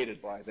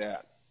motivated by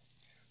that.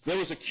 There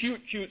was a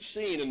cute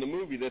scene in the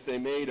movie that they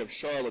made of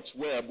Charlotte's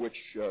Web, which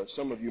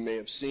some of you may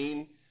have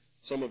seen.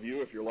 Some of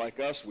you, if you're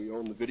like us, we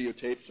own the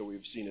videotape, so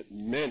we've seen it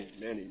many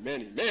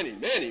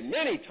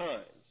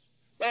times.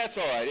 But that's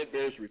all right. It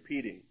bears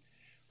repeating.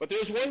 But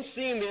there's one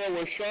scene there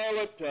where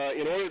Charlotte,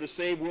 in order to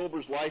save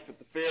Wilbur's life at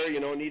the fair, you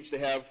know, needs to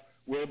have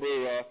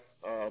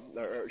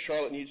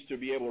Charlotte needs to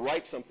be able to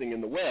write something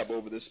in the web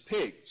over this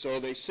pig. So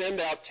they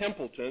send out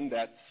Templeton,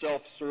 that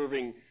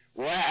self-serving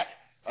rat,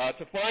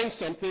 to find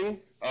something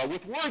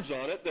with words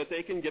on it that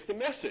they can get the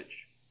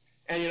message.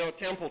 And, you know,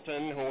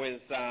 Templeton, who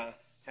is,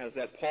 has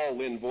that Paul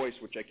Lynn voice,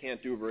 which I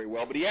can't do very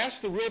well, but he asks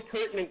the real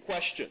pertinent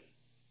question.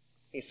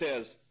 He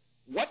says,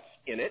 "What's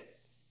in it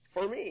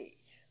for me?"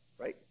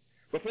 Right?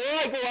 Before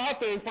I go out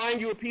there and find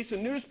you a piece of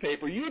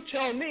newspaper, you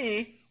tell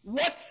me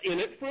what's in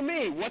it for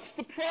me. What's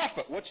the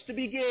profit? What's to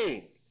be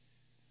gained?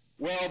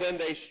 Well, then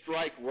they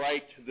strike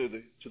right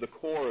to the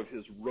core of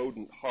his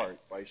rodent heart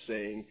by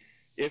saying,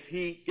 if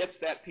he gets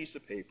that piece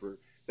of paper,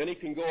 then he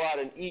can go out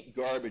and eat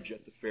garbage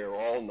at the fair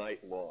all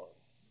night long.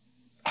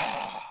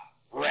 Ah,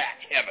 rat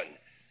heaven.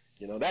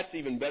 You know, that's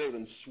even better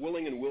than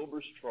swilling in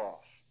Wilbur's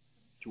trough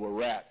to a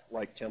rat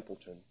like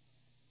Templeton.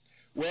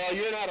 Well,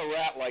 you're not a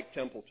rat like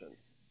Templeton.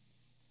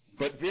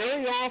 But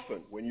very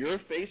often, when you're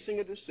facing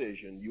a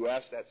decision, you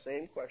ask that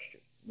same question.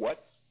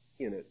 What's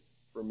in it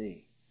for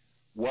me?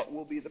 What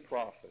will be the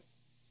profit?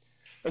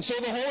 And so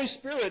the Holy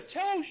Spirit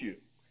tells you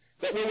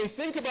that when we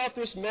think about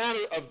this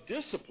matter of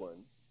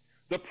discipline,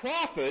 the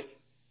profit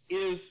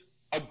is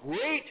a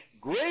great,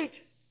 great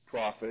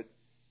profit,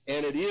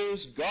 and it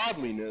is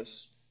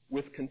godliness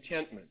with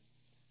contentment.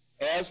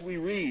 As we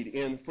read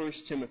in 1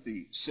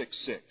 Timothy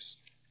 6:6,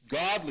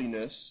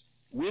 godliness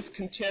with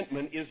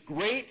contentment is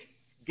great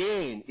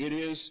gain. It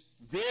is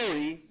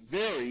very,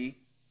 very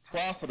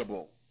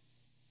profitable.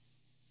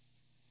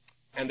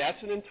 And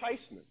that's an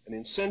enticement, an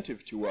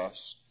incentive to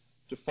us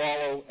to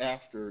follow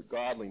after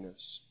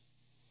godliness.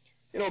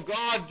 You know,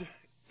 God,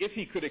 if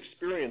he could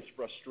experience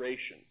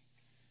frustration,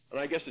 and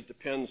I guess it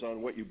depends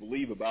on what you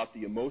believe about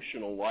the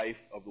emotional life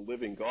of the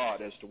living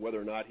God as to whether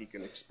or not he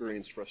can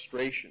experience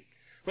frustration.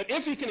 But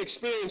if he can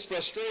experience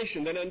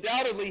frustration, then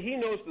undoubtedly he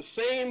knows the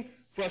same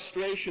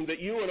frustration that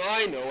you and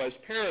I know as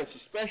parents,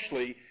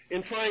 especially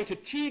in trying to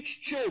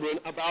teach children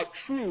about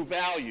true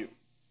value.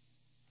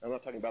 I'm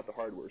not talking about the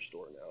hardware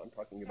store now. I'm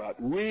talking about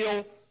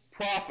real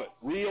profit,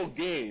 real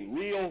gain,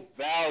 real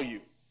value.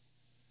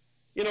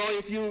 You know,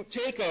 if you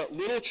take a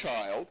little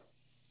child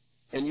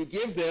and you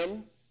give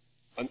them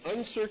an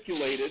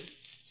uncirculated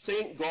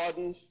St.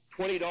 Gaudens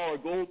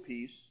 $20 gold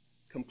piece,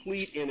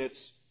 complete in its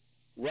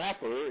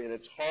wrapper, in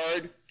its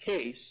hard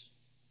case,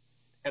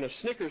 and a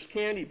Snickers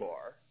candy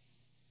bar,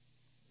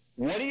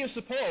 what do you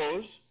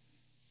suppose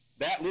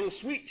that little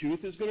sweet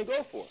tooth is going to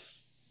go for?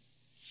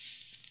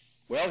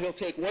 Well, he'll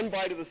take one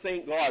bite of the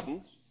St.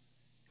 Gaudens,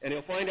 and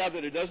he'll find out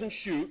that it doesn't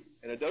shoot,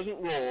 and it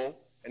doesn't roll,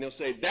 and he'll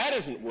say, that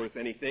isn't worth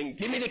anything,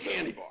 give me the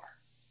candy bar.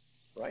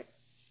 Right?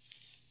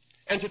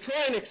 And to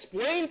try and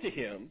explain to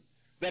him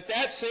that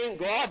that St.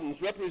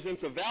 Gaudens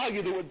represents a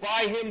value that would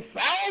buy him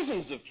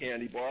thousands of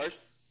candy bars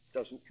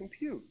doesn't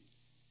compute.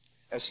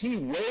 As he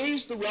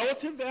weighs the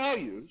relative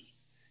values,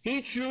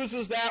 he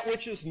chooses that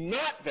which is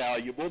not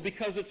valuable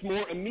because it's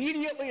more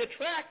immediately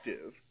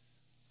attractive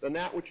than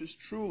that which is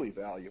truly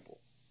valuable.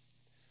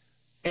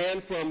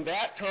 And from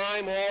that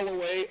time all the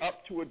way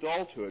up to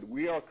adulthood,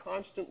 we are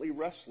constantly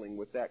wrestling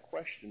with that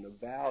question of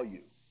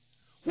value.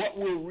 What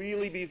will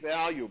really be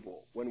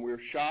valuable when we're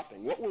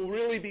shopping? What will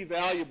really be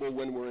valuable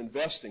when we're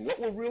investing? What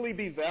will really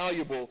be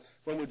valuable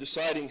when we're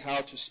deciding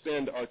how to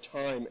spend our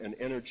time and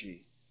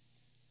energy?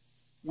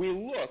 We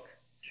look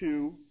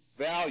to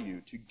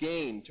value, to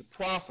gain, to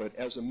profit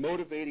as a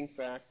motivating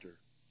factor.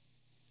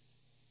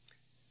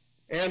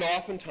 And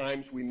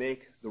oftentimes we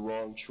make the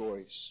wrong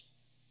choice.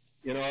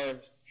 In our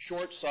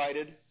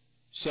short-sighted,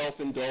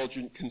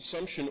 self-indulgent,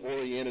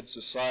 consumption-oriented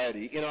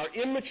society, in our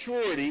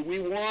immaturity, we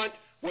want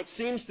what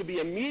seems to be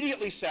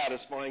immediately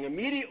satisfying,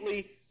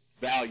 immediately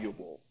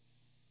valuable.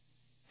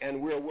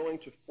 And we're willing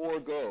to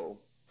forego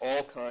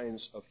all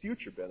kinds of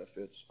future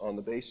benefits on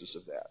the basis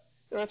of that.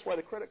 And that's why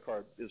the credit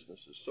card business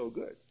is so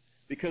good,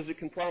 because it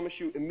can promise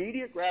you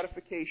immediate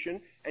gratification,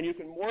 and you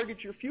can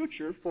mortgage your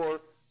future for,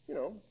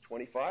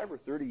 25 or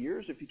 30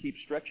 years if you keep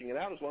stretching it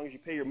out, as long as you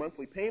pay your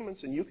monthly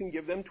payments, and you can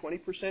give them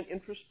 20%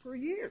 interest per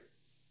year.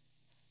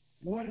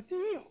 What a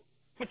deal.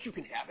 But you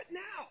can have it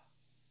now.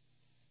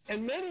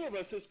 And many of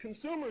us as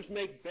consumers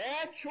make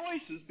bad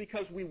choices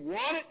because we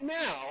want it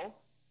now,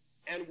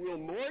 and we'll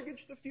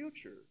mortgage the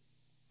future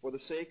for the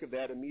sake of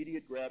that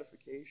immediate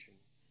gratification.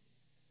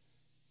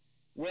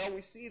 Well,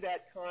 we see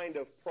that kind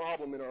of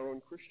problem in our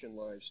own Christian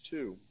lives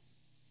too.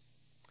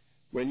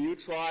 When you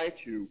try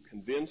to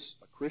convince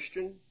a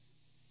Christian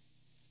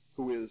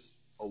who is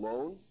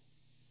alone,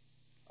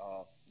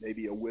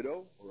 maybe a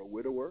widow or a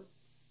widower,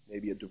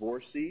 maybe a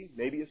divorcee,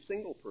 maybe a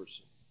single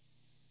person,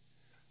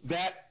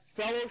 that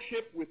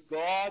fellowship with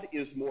God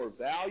is more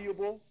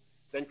valuable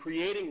than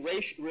creating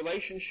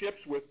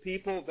relationships with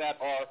people that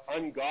are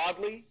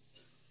ungodly,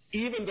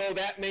 even though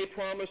that may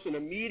promise an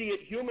immediate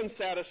human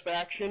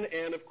satisfaction,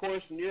 and of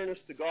course nearness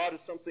to God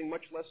is something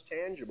much less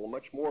tangible,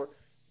 much more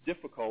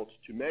difficult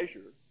to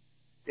measure.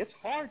 It's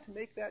hard to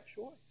make that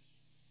choice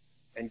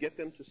and get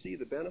them to see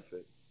the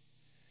benefit.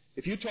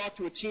 If you talk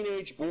to a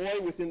teenage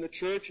boy within the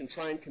church and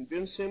try and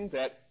convince him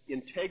that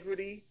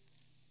integrity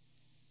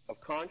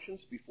of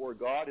conscience before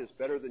God is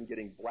better than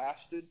getting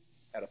blasted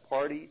at a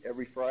party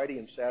every Friday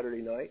and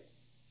Saturday night,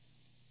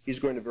 he's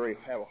going to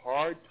have a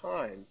hard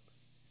time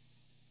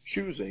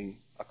choosing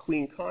a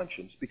clean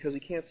conscience because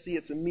he can't see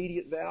its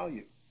immediate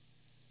value.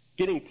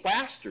 Getting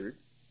plastered,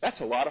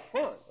 that's a lot of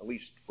fun, at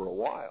least for a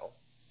while,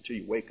 until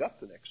you wake up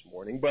the next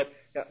morning. But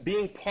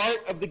being part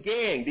of the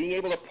gang, being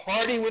able to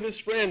party with his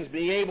friends,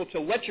 being able to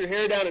let your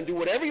hair down and do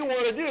whatever you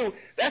want to do,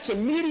 that's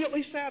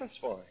immediately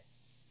satisfying.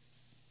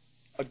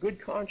 A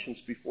good conscience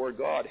before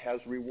God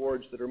has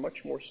rewards that are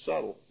much more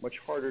subtle, much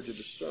harder to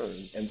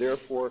discern, and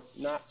therefore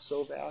not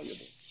so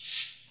valuable.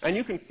 And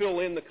you can fill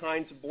in the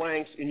kinds of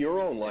blanks in your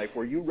own life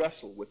where you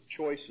wrestle with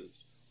choices.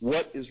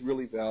 What is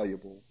really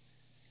valuable?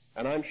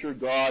 And I'm sure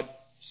God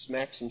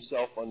smacks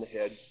himself on the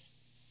head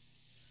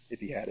if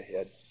he had a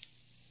head,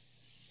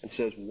 and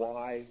says,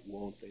 why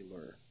won't they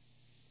learn?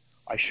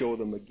 I show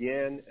them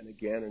again and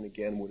again and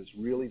again what is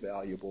really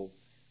valuable,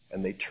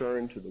 and they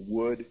turn to the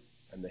wood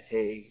and the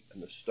hay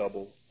and the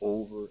stubble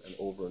over and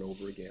over and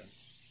over again.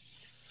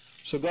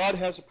 So God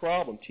has a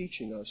problem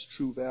teaching us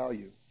true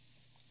value.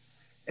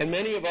 And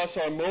many of us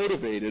are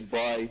motivated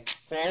by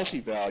faulty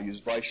values,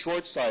 by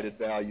short-sighted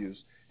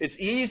values. It's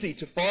easy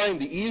to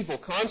find the evil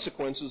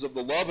consequences of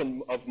the love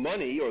of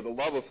money or the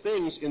love of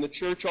things in the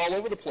church all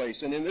over the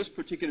place. And in this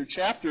particular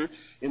chapter,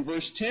 in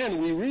verse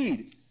 10, we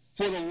read,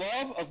 "For the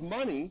love of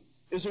money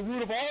is a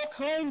root of all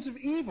kinds of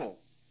evil.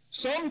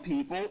 Some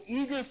people,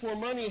 eager for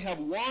money, have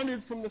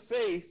wandered from the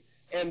faith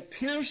and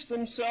pierced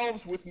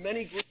themselves with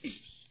many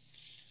griefs."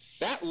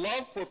 That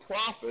love for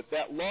profit,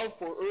 that love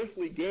for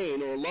earthly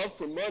gain or love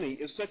for money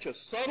is such a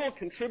subtle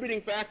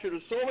contributing factor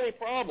to so many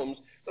problems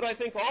that I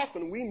think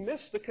often we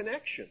miss the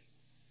connection.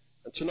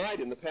 And tonight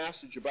in the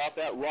passage about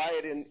that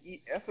riot in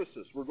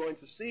Ephesus, we're going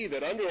to see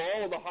that under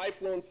all of the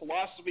high-flown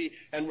philosophy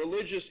and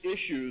religious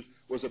issues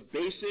was a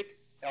basic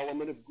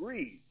element of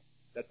greed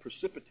that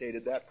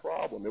precipitated that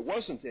problem. It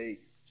wasn't a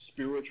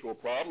spiritual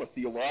problem, a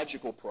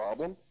theological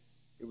problem.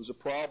 It was a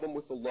problem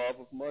with the love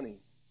of money.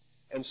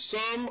 And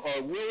some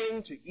are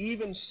willing to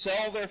even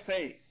sell their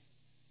faith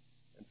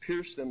and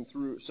pierce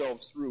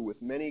themselves through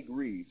with many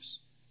griefs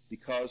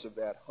because of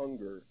that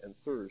hunger and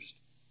thirst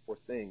for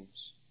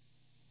things.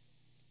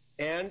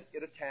 And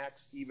it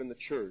attacks even the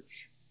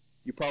church.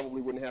 You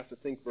probably wouldn't have to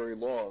think very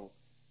long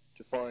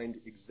to find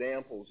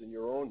examples in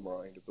your own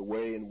mind of the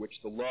way in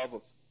which the love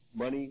of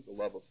money, the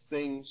love of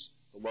things,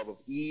 the love of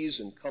ease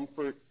and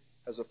comfort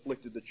has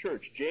afflicted the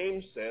church.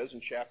 James says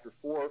in chapter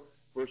 4,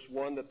 verse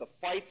 1, that the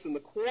fights and the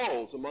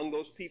quarrels among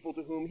those people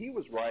to whom he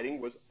was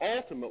writing was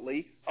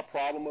ultimately a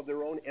problem of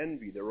their own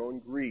envy, their own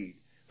greed.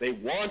 They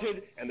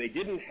wanted and they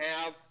didn't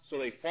have, so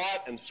they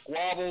fought and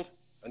squabbled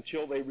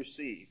until they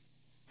received.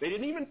 They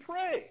didn't even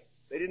pray.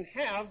 They didn't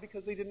have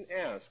because they didn't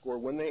ask, or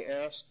when they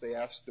asked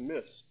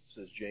amiss,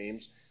 says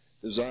James,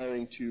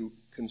 desiring to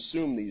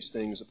consume these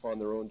things upon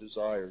their own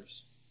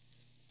desires.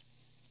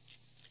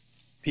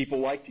 People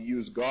like to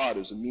use God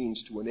as a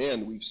means to an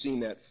end. We've seen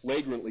that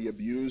flagrantly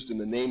abused in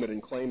the name it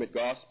and claim it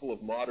gospel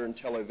of modern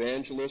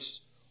televangelists.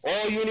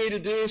 All you need to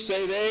do,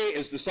 say they,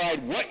 is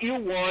decide what you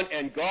want,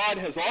 and God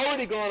has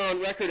already gone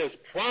on record as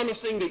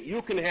promising that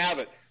you can have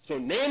it. So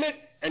name it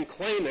and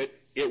claim it,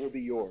 it will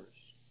be yours.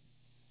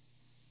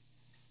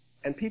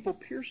 And people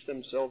pierce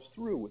themselves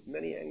through with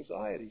many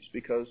anxieties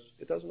because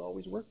it doesn't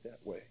always work that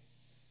way.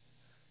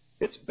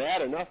 It's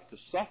bad enough to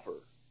suffer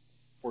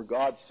for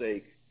God's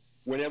sake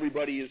when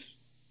everybody is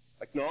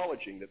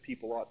acknowledging that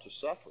people ought to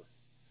suffer.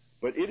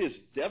 But it is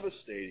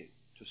devastating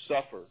to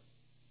suffer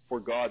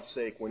for God's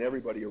sake when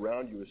everybody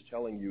around you is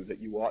telling you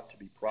that you ought to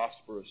be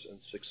prosperous and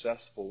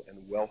successful and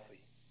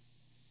wealthy.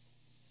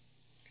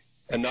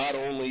 And not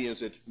only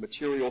is it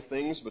material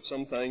things, but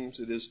sometimes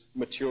it is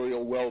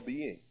material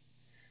well-being.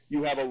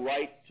 You have a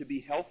right to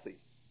be healthy.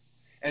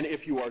 And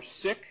if you are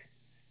sick,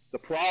 the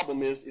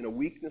problem is in a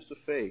weakness of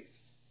faith.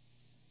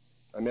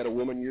 I met a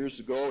woman years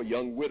ago, a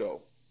young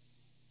widow.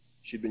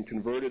 She'd been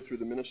converted through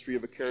the ministry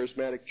of a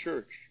charismatic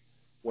church.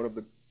 One of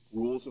the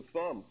rules of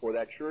thumb for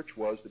that church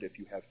was that if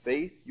you have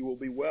faith, you will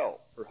be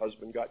well. Her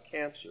husband got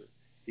cancer.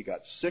 He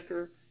got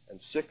sicker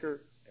and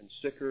sicker and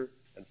sicker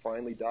and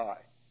finally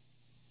died.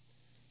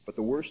 But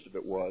the worst of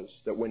it was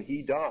that when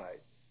he died,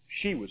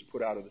 she was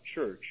put out of the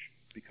church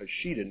because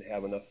she didn't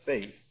have enough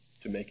faith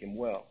to make him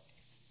well.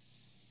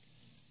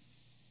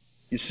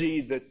 You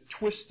see, the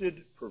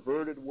twisted,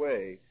 perverted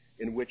way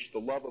in which the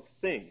love of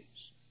things,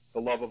 the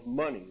love of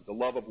money, the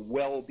love of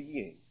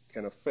well-being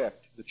can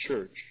affect the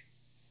church.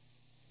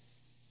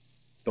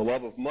 The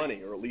love of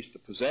money, or at least the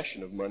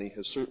possession of money,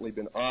 has certainly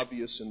been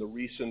obvious in the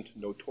recent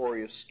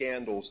notorious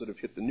scandals that have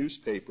hit the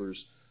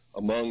newspapers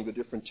among the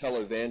different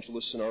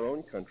televangelists in our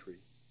own country.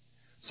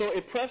 So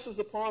it presses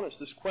upon us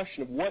this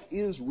question of what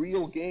is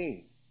real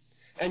gain.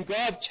 And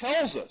God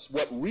tells us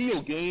what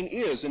real gain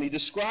is, and he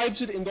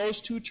describes it in those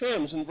two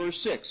terms in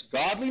verse 6,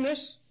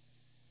 godliness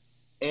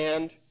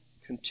and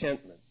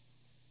contentment.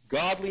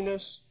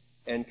 Godliness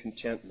and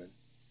contentment.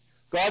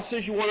 God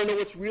says, you want to know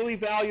what's really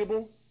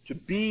valuable? To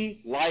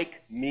be like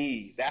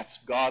me. That's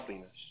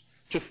godliness.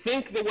 To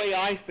think the way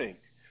I think.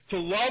 To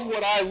love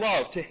what I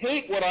love. To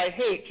hate what I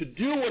hate. To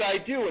do what I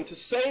do. And to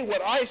say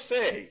what I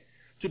say.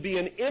 To be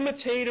an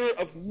imitator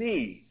of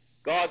me.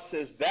 God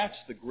says that's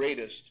the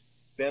greatest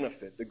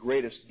benefit, the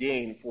greatest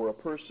gain for a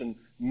person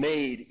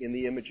made in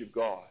the image of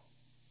God.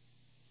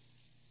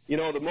 You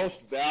know, the most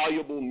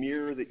valuable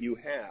mirror that you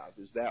have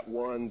is that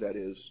one that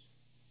is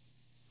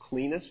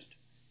cleanest,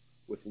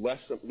 with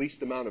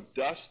least amount of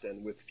dust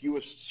and with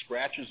fewest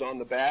scratches on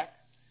the back.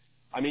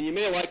 I mean, you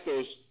may like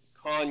those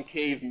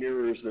concave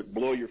mirrors that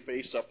blow your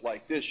face up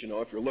like this, you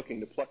know, if you're looking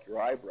to pluck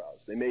your eyebrows.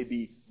 They may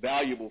be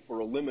valuable for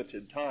a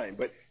limited time,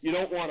 but you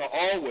don't want to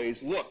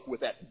always look with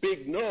that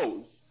big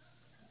nose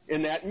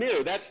in that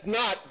mirror. That's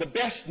not the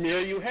best mirror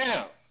you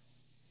have.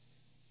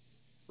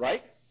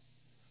 Right?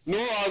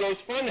 Nor are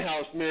those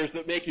funhouse mirrors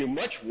that make you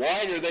much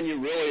wider than you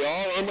really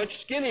are, or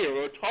much skinnier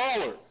or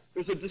taller.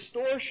 There's a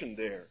distortion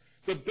there.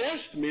 The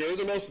best mirror,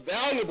 the most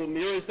valuable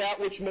mirror, is that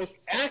which most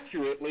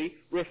accurately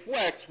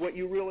reflects what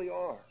you really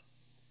are.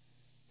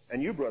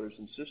 And you, brothers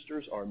and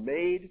sisters, are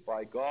made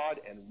by God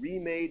and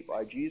remade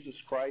by Jesus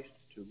Christ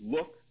to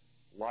look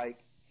like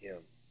Him.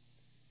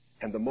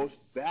 And the most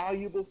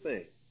valuable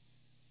thing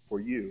for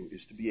you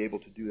is to be able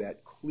to do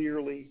that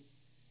clearly,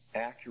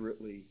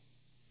 accurately,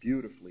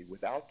 beautifully,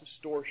 without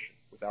distortion,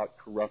 without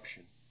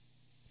corruption.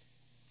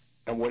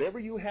 And whatever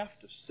you have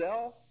to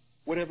sell,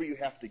 whatever you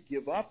have to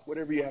give up,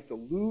 whatever you have to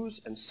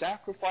lose and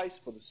sacrifice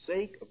for the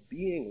sake of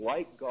being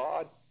like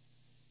God,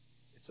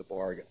 it's a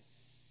bargain.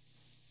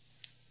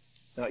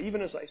 Now,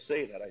 even as I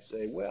say that, I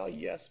say, well,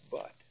 yes,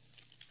 but.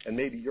 And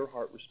maybe your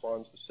heart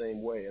responds the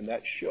same way, and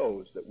that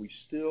shows that we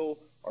still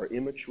are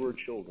immature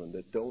children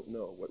that don't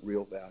know what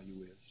real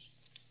value is.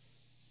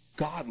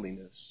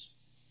 Godliness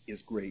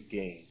is great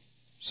gain,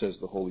 says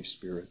the Holy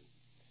Spirit.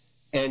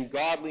 And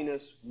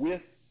godliness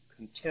with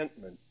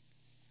contentment.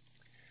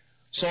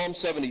 Psalm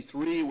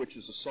 73, which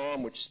is a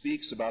psalm which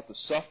speaks about the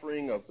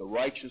suffering of the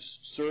righteous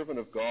servant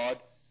of God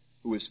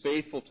who is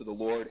faithful to the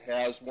Lord,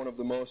 has one of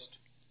the most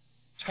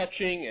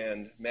touching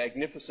and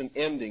magnificent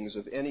endings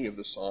of any of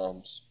the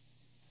Psalms.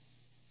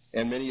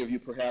 And many of you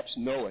perhaps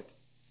know it.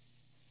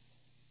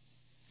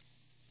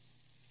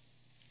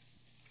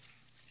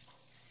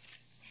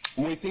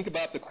 When we think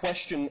about the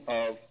question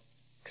of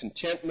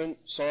contentment,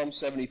 Psalm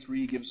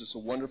 73 gives us a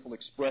wonderful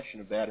expression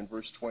of that in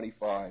verse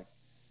 25.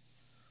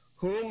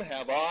 Whom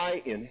have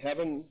I in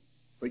heaven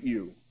but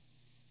you?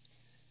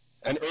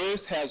 And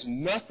earth has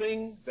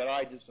nothing that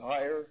I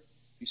desire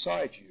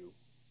besides you.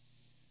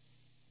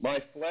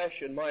 My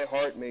flesh and my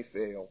heart may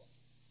fail,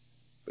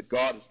 but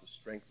God is the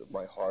strength of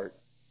my heart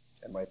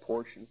and my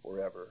portion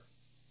forever.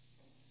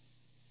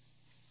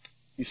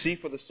 You see,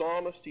 for the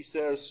psalmist, he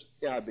says,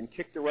 I've been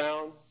kicked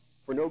around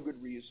for no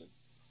good reason.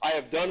 I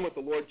have done what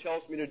the Lord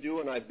tells me to do,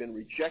 and I've been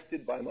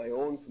rejected by my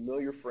own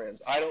familiar friends.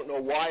 I don't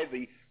know why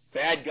the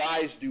bad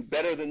guys do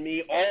better than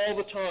me all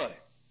the time.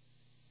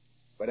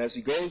 But as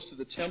he goes to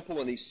the temple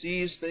and he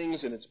sees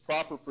things in its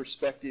proper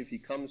perspective, he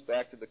comes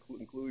back to the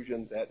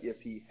conclusion that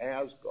if he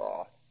has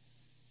God,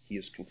 he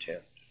is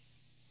content.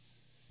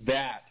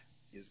 That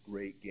is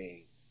great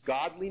gain.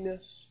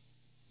 Godliness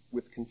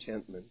with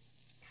contentment.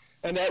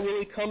 And that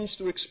really comes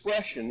to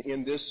expression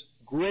in this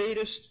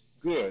greatest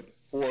good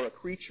for a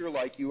creature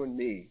like you and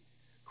me,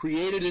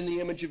 created in the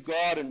image of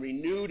God and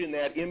renewed in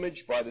that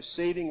image by the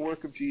saving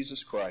work of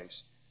Jesus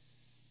Christ.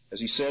 As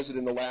he says it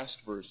in the last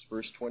verse,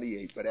 verse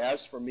 28, but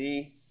as for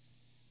me,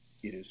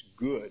 it is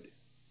good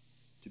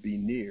to be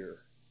near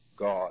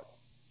God.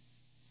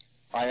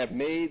 I have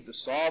made the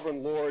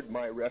sovereign Lord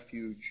my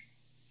refuge.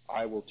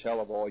 I will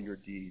tell of all your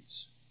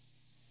deeds.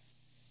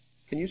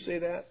 Can you say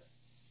that?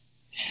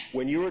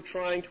 When you are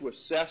trying to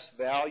assess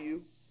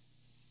value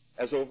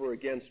as over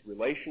against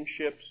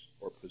relationships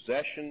or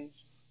possessions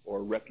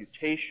or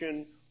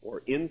reputation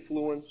or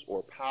influence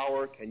or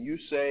power, can you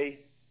say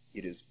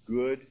it is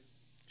good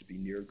to be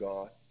near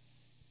God?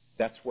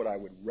 That's what I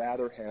would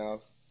rather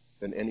have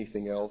than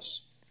anything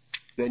else.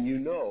 Then you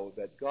know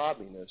that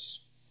godliness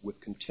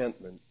with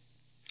contentment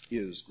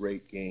is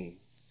great gain.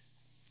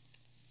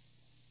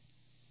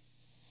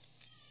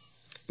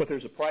 But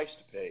there's a price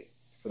to pay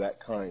for that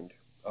kind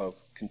of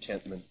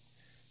contentment,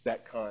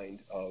 that kind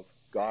of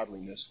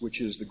godliness,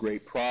 which is the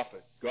great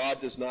profit.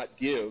 God does not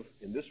give,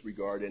 in this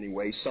regard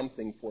anyway,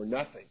 something for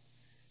nothing.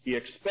 He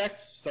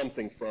expects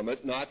something from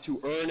it, not to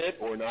earn it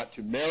or not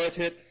to merit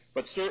it,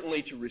 but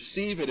certainly to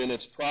receive it in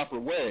its proper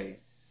way.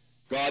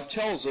 God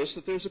tells us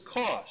that there's a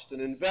cost,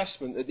 an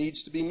investment that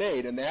needs to be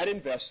made, and that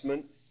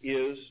investment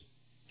is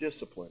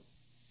discipline.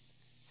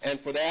 And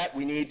for that,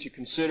 we need to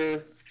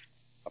consider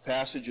a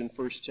passage in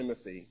 1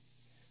 Timothy.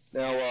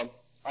 Now,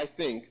 I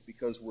think,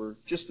 because we're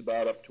just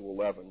about up to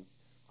 11,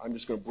 I'm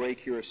just going to break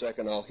here a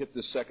second. I'll hit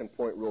this second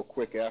point real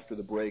quick after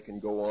the break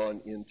and go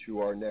on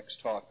into our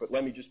next talk. But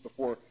let me just,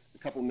 before the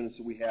couple of minutes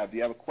that we have, do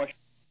you have a question?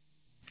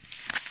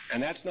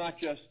 And that's not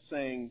just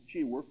saying,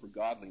 gee, we're for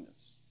godliness.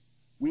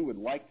 We would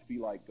like to be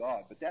like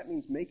God. But that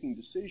means making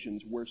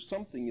decisions where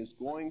something is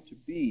going to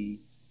be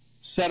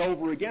set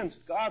over against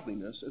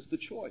godliness as the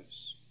choice.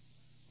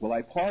 Will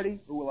I party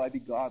or will I be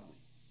godly?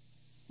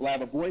 Will I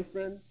have a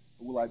boyfriend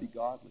or will I be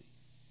godly?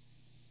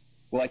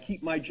 Will I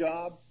keep my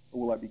job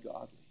or will I be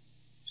godly?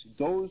 See,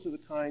 those are the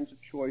kinds of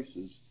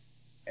choices.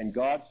 And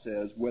God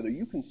says, whether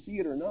you can see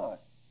it or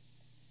not,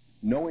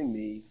 knowing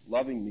me,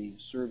 loving me,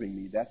 serving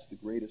me, that's the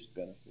greatest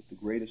benefit, the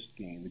greatest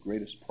gain, the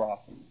greatest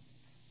profit.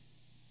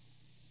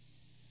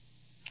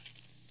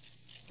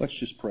 Let's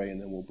just pray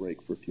and then we'll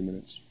break for a few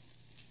minutes.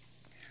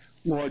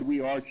 Lord, we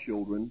are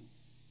children.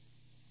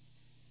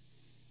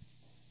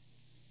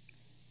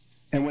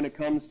 And when it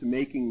comes to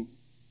making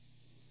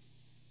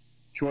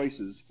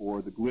choices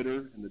for the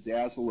glitter and the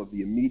dazzle of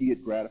the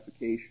immediate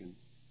gratification,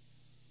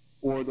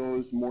 or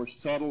those more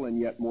subtle and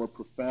yet more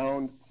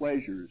profound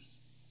pleasures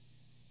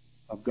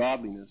of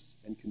godliness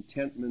and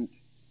contentment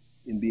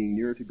in being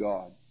near to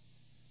God,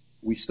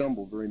 We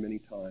stumble very many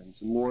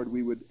times. And Lord,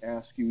 we would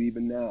ask you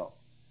even now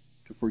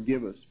to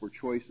forgive us for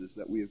choices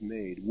that we have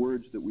made,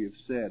 words that we have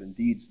said, and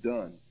deeds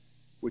done,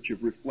 which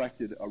have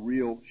reflected a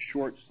real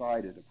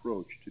short-sighted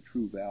approach to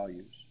true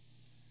values.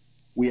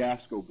 We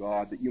ask, O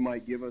God, that you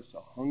might give us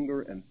a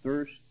hunger and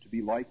thirst to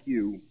be like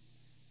you,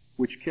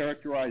 which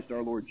characterized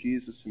our Lord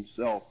Jesus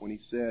himself when he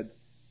said,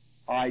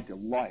 I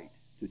delight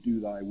to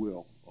do thy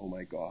will, O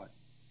my God.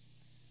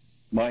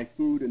 My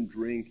food and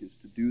drink is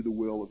to do the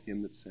will of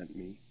him that sent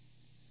me.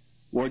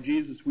 Lord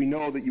Jesus, we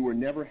know that you were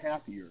never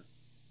happier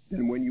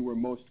than when you were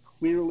most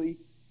clearly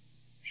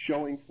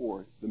showing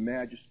forth the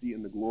majesty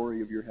and the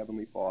glory of your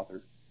heavenly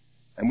Father.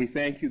 And we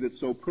thank you that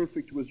so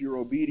perfect was your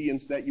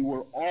obedience that you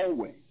were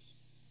always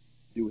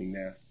doing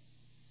that.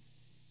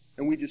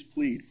 And we just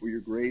plead for your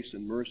grace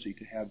and mercy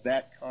to have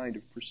that kind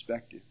of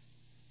perspective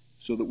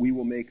so that we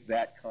will make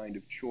that kind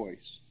of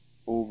choice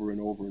over and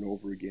over and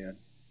over again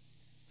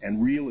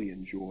and really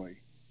enjoy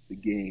the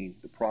gain,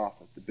 the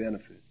profit, the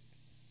benefit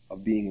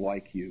of being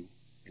like you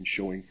and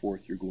showing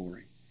forth your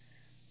glory.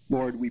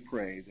 Lord, we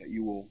pray that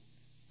you will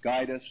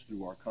guide us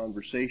through our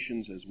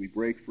conversations as we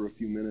break for a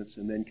few minutes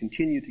and then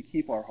continue to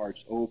keep our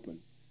hearts open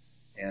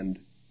and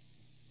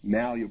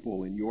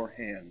malleable in your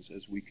hands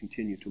as we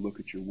continue to look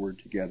at your word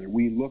together.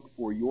 We look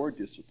for your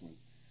discipline,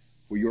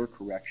 for your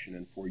correction,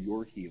 and for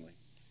your healing.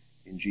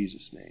 In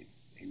Jesus' name,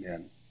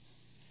 amen.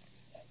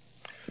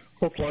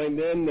 Well, fine,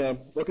 then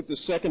look at the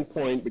second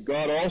point. But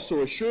God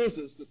also assures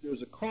us that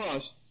there's a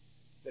cost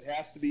that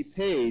has to be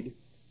paid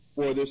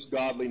for this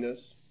godliness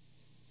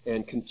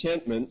and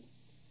contentment,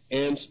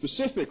 and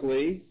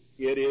specifically,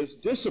 it is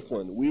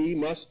discipline. We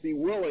must be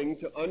willing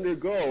to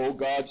undergo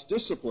God's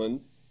discipline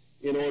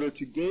in order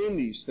to gain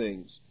these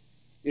things.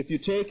 If you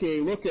take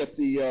a look at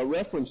the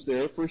reference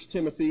there, 1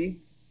 Timothy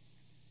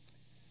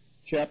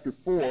chapter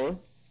 4,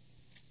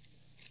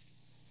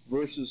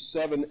 verses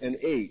 7 and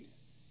 8.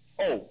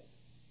 Oh,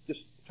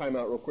 just time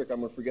out real quick, I'm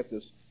going to forget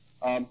this.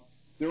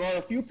 There are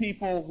a few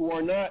people who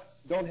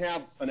don't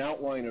have an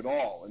outline at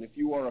all, and if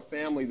you are a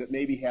family that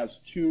maybe has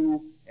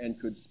two and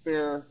could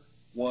spare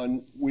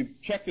one, we've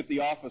checked at the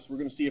office. We're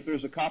going to see if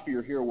there's a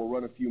copier here. We'll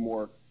run a few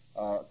more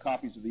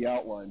copies of the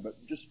outline.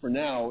 But just for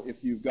now, if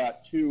you've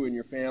got two in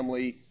your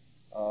family,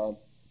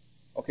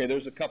 okay,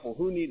 there's a couple.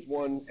 Who needs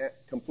one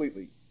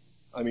completely?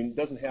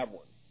 Doesn't have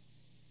one.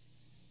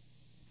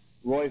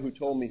 Roy, who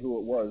told me who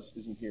it was,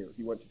 isn't here.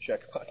 He went to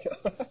check on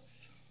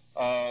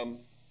it.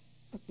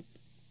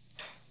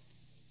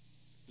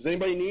 Does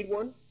anybody need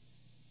one?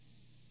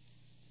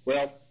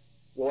 Well,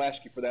 we'll ask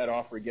you for that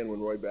offer again when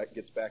Roy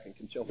gets back and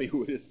can tell me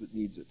who it is that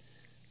needs it.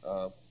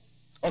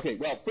 Okay,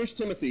 well, 1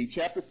 Timothy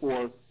chapter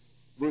 4,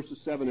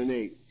 verses 7 and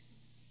 8.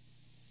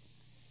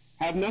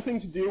 Have nothing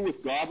to do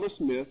with godless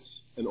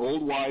myths and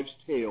old wives'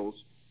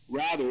 tales.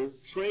 Rather,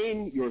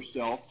 train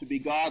yourself to be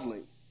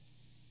godly.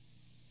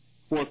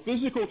 For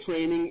physical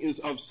training is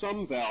of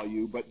some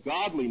value, but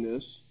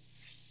godliness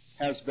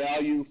has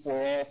value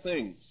for all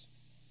things,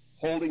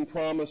 holding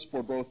promise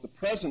for both the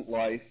present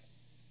life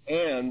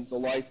and the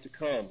life to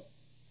come.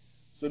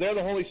 So there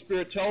the Holy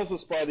Spirit tells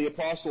us by the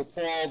Apostle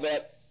Paul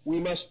that we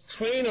must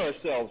train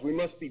ourselves. We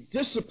must be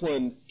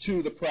disciplined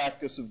to the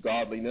practice of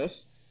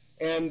godliness.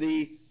 And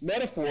the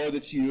metaphor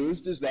that's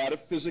used is that of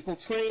physical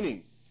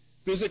training.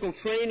 Physical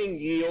training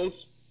yields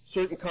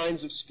certain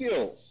kinds of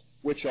skills,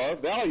 which are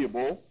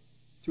valuable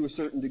to a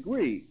certain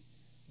degree.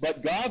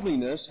 But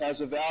godliness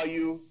has a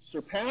value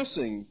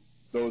surpassing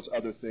those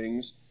other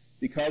things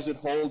because it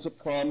holds a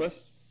promise,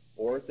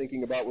 or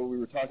thinking about what we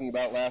were talking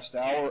about last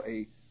hour,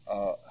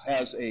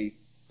 has a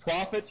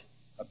profit,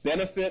 a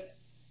benefit,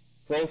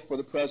 both for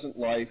the present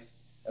life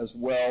as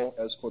well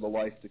as for the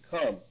life to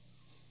come.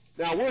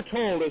 Now, we're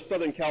told as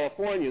Southern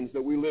Californians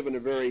that we live in a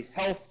very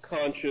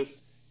health-conscious,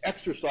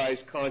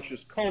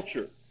 exercise-conscious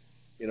culture.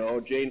 You know,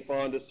 Jane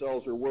Fonda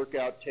sells her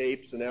workout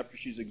tapes, and after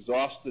she's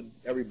exhausted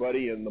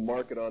everybody in the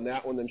market on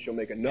that one, then she'll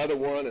make another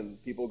one,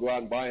 and people go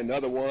out and buy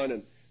another one,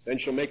 and then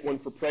she'll make one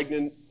for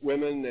pregnant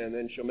women, and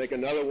then she'll make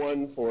another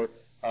one for,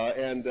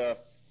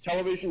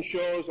 television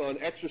shows on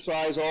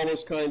exercise, all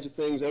those kinds of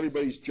things.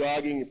 Everybody's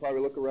jogging. You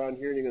probably look around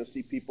here and you're going to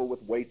see people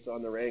with weights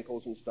on their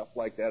ankles and stuff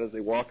like that as they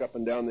walk up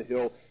and down the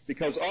hill,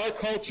 because our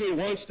culture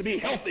wants to be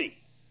healthy.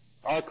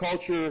 Our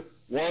culture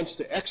wants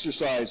to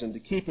exercise and to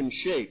keep in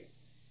shape.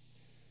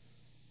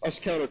 Us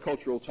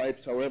countercultural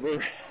types,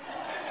 however,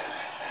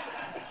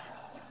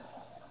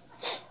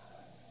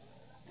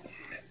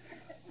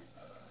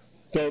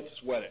 don't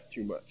sweat it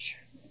too much.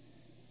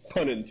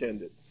 Pun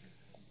intended.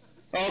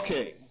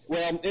 Okay.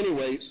 Well,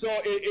 anyway, so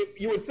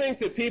you would think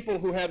that people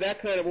who have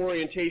that kind of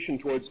orientation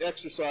towards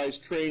exercise,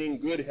 training,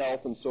 good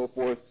health, and so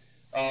forth,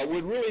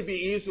 would really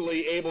be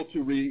easily able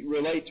to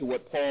relate to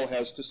what Paul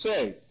has to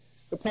say.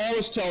 But Paul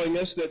is telling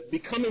us that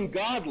becoming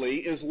godly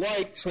is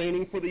like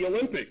training for the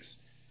Olympics.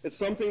 It's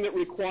something that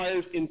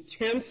requires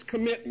intense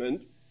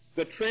commitment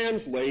that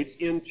translates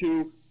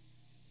into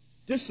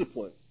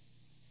discipline,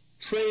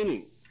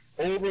 training,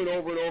 over and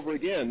over and over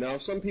again. Now,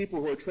 some people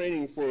who are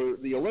training for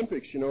the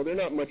Olympics, you know, they're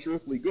not much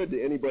earthly good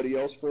to anybody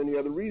else for any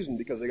other reason,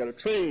 because they got to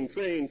train.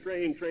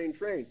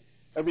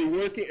 Every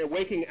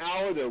waking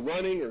hour they're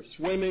running or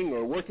swimming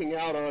or working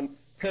out on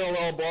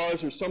parallel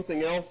bars or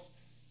something else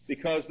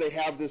because they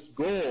have this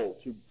goal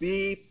to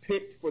be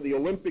picked for the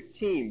Olympic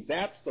team.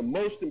 That's the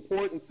most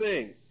important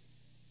thing.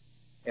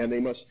 And they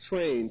must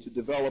train to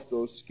develop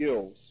those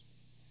skills.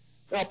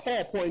 Now,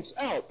 Paul points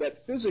out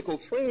that physical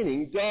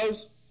training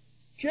does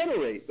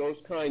generate those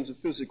kinds of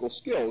physical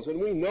skills. And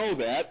we know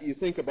that. You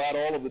think about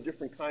all of the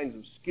different kinds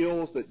of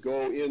skills that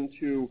go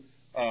into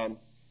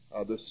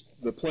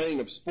the playing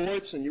of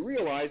sports, and you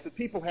realize that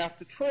people have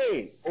to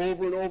train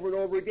over and over and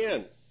over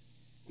again.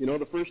 You know,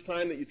 the first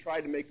time that you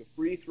tried to make a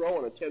free throw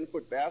on a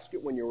 10-foot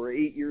basket when you were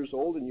 8 years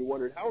old, and you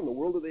wondered, how in the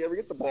world did they ever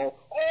get the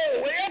ball all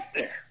the way up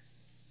there?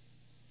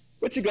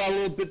 But you got a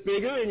little bit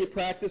bigger, and you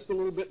practiced a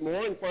little bit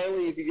more, and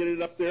finally you could get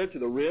it up there to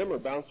the rim or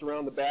bounce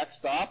around the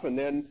backstop, and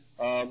then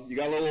you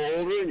got a little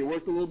older, and you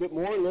worked a little bit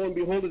more, and lo and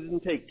behold, it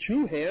didn't take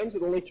two hands.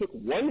 It only took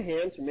one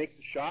hand to make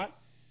the shot.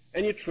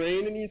 And you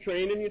train, and you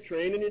train, and you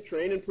train, and you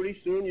train, and pretty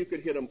soon you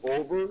could hit them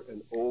over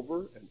and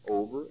over and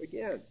over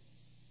again.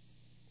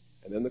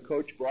 And then the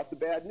coach brought the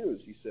bad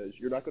news. He says,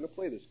 you're not going to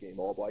play this game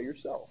all by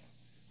yourself.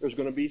 There's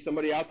going to be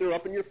somebody out there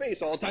up in your face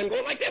all the time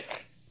going like this.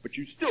 But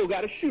you still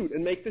got to shoot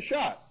and make the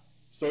shot.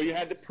 So you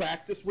had to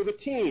practice with a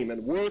team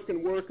and work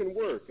and work and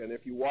work. And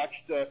if you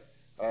watched the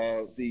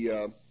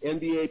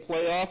NBA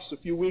playoffs a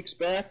few weeks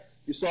back,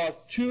 you saw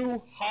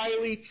two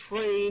highly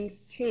trained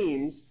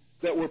teams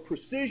that were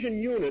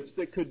precision units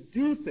that could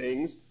do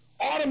things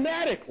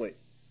automatically.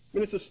 I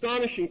mean, it's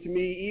astonishing to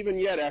me, even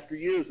yet after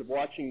years of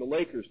watching the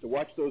Lakers, to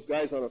watch those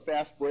guys on a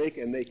fast break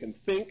and they can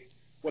think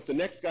what the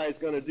next guy is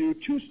going to do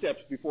 2 steps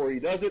before he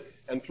does it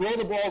and throw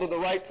the ball to the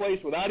right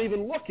place without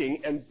even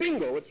looking, and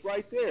bingo, it's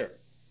right there.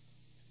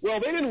 Well,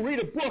 they didn't read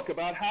a book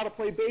about how to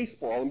play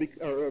baseball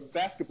or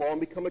basketball and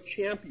become a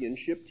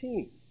championship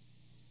team.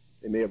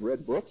 They may have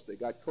read books, they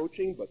got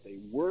coaching, but they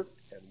worked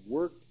and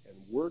worked and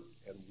worked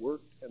and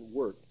worked and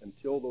worked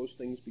until those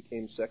things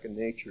became second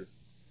nature.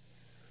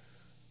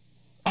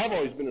 I've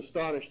always been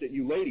astonished at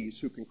you ladies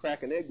who can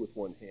crack an egg with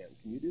one hand.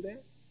 Can you do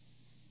that?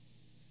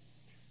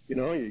 You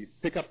know, you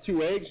pick up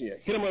 2 eggs and you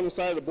hit them on the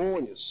side of the bowl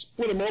and you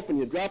split them open,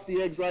 you drop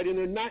the eggs right in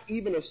there. Not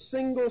even a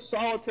single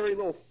solitary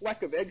little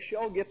fleck of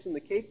eggshell gets in the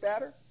cake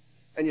batter,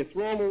 and you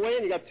throw them away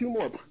and you got 2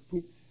 more.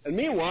 And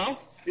meanwhile,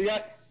 you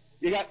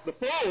got the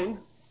phone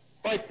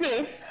like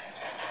this,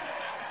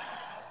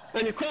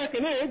 and you're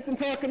cracking eggs and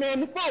talking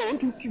on the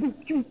phone.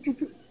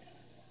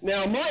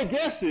 Now, my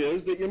guess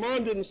is that your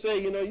mom didn't say,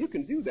 you know, you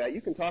can do that.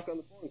 You can talk on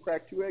the phone and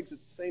crack 2 eggs at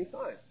the same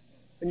time.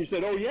 And you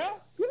said, oh, yeah?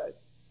 Good.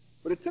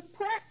 But it took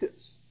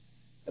practice.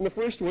 And the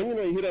first one, you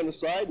know, you hit on the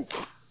side,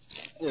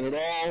 and it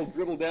all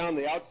dribbled down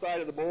the outside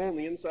of the bowl and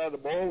the inside of the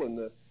bowl, and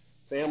the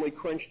family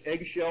crunched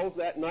eggshells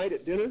that night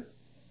at dinner.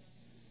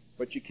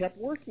 But you kept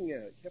working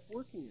at it, kept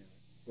working at it.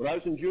 When I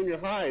was in junior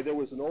high, there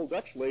was an old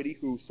Dutch lady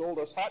who sold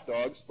us hot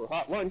dogs for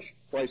hot lunch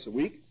twice a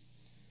week,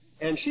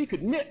 and she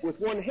could knit with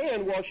one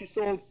hand while she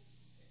sold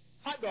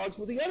hot dogs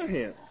with the other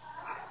hand.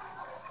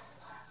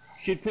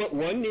 She'd put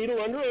one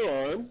needle under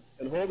her arm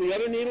and hold the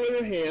other needle in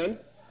her hand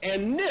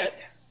and knit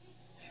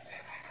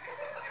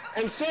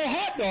and sell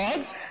hot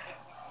dogs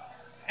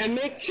and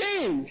make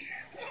change.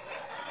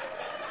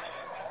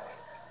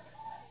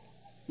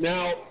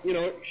 Now, you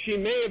know, she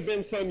may have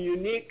been some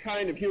unique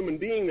kind of human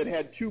being that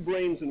had 2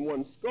 brains and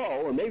 1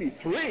 skull, or maybe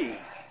 3.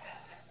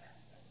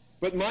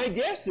 But my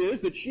guess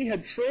is that she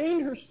had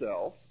trained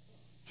herself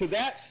to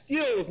that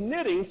skill of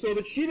knitting so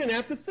that she didn't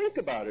have to think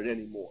about it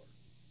anymore.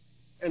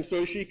 And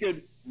so she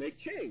could make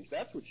change.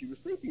 That's what she was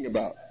thinking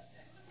about.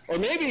 Or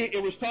maybe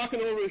it was talking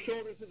over her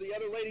shoulder to the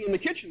other lady in the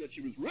kitchen that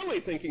she was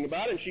really thinking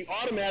about, and she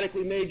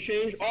automatically made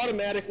change,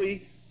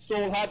 automatically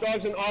sold hot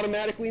dogs, and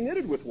automatically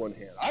knitted with one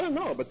hand. I don't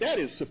know, but that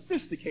is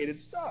sophisticated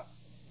stuff.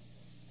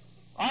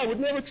 I would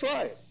never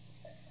try it.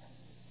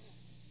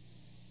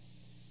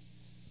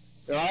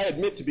 Now, I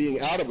admit to being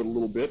out of it a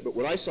little bit, but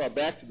when I saw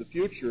Back to the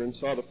Future and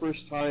saw the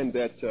first time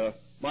that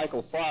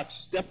Michael Fox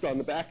stepped on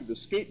the back of the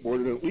skateboard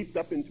and it leaped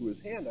up into his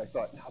hand, I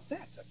thought, now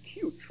that's a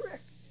cute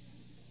trick.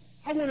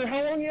 I wonder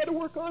how long he had to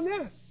work on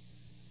that.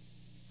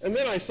 And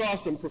then I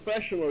saw some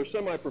professional or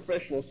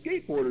semi-professional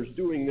skateboarders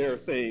doing their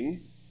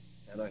thing,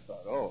 and I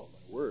thought, oh,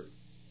 my word,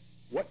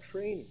 what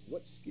training,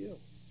 what skill.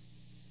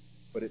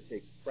 But it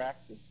takes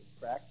practice and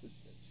practice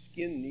and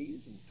skinned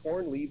knees and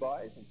torn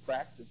Levi's and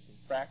practice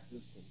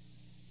and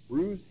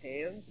bruised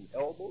hands and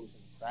elbows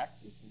and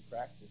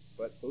practice,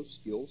 but those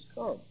skills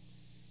come.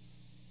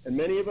 And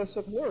many of us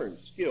have learned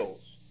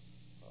skills.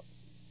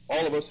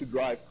 All of us who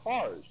drive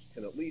cars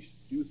can at least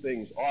do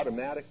things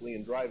automatically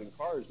in driving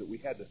cars that we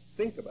had to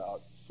think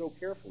about so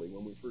carefully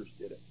when we first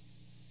did it.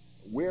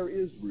 Where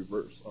is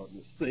reverse on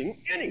this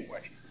thing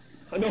anyway?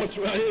 I know it's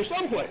around here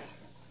someplace.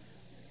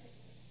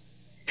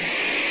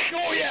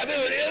 Oh, yeah,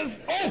 there it is.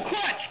 Oh,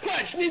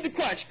 clutch, need the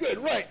clutch. Good,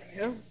 right.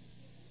 Yeah.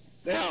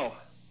 Now,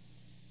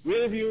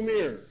 rearview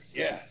mirror,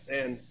 yes,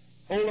 and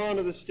hold on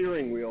to the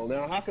steering wheel.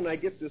 Now, how can I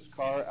get this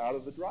car out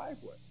of the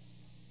driveway?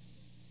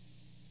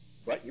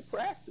 But you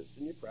practice,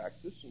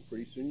 and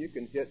pretty soon you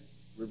can hit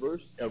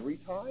reverse every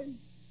time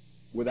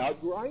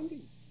without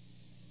grinding.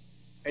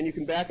 And you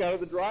can back out of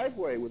the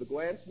driveway with a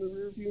glance in the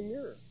rearview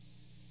mirror.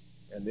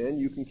 And then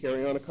you can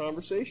carry on a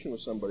conversation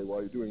with somebody while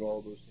you're doing all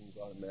of those things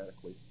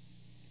automatically.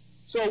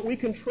 So we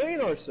can train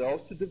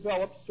ourselves to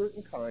develop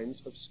certain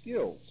kinds of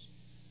skills.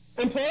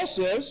 And Paul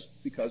says,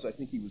 because I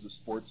think he was a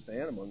sports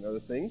fan, among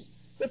other things,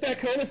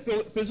 that kind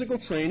of physical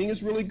training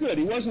is really good.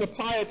 He wasn't a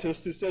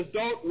pietist who says,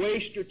 don't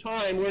waste your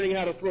time learning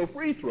how to throw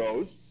free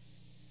throws.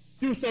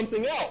 Do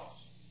something else.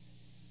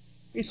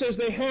 He says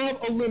they have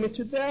a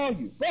limited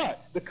value.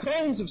 But the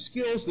kinds of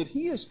skills that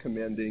he is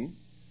commending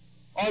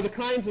are the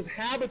kinds of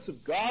habits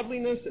of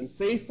godliness and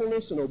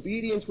faithfulness and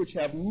obedience which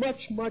have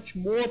much, much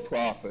more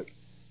profit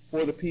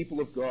for the people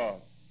of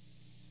God.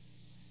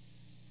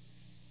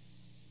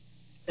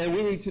 And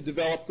we need to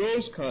develop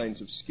those kinds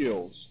of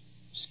skills.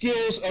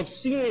 Skills of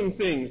seeing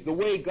things the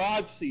way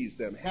God sees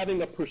them,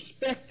 having a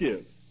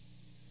perspective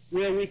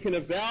where we can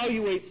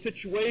evaluate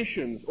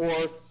situations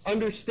or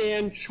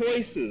understand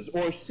choices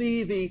or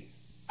see the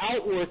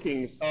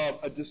outworkings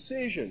of a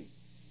decision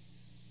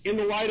in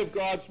the light of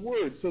God's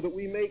Word so that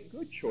we make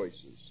good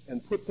choices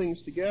and put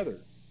things together.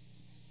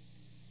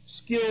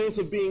 Skills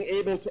of being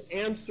able to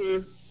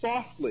answer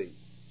softly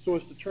so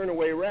as to turn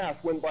away wrath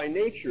when by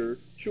nature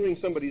chewing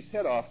somebody's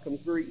head off comes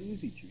very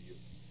easy to you.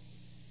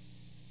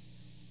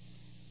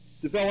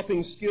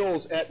 Developing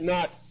skills at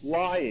not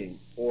lying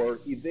or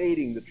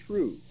evading the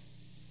truth,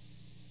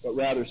 but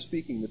rather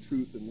speaking the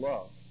truth in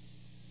love.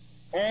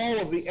 All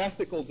of the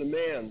ethical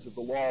demands of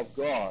the law of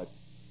God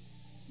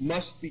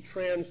must be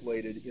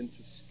translated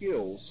into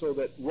skills so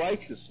that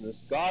righteousness,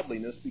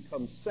 godliness,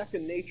 becomes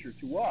second nature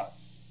to us,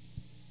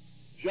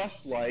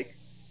 just like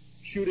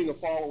shooting a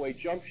fall-away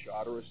jump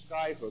shot or a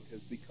skyhook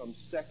has become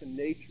second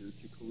nature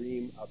to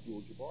Kareem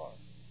Abdul-Jabbar.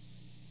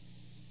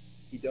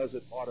 He does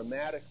it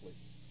automatically.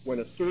 When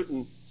a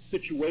certain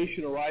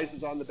situation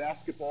arises on the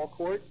basketball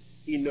court,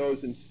 he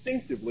knows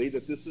instinctively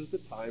that this is the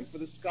time for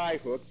the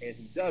skyhook, and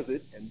he does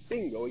it, and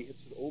bingo, he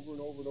hits it over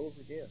and over and over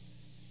again.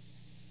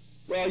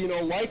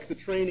 Well, like the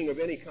training of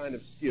any kind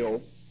of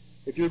skill,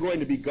 if you're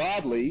going to be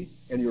godly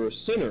and you're a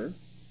sinner,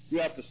 you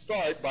have to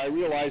start by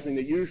realizing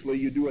that usually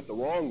you do it the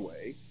wrong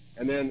way,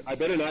 and then I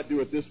better not do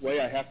it this way,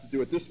 I have to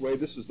do it this way,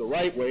 this is the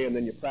right way, and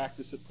then you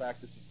practice it.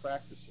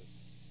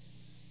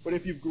 But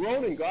if you've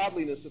grown in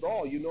godliness at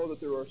all, you know that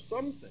there are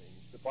some things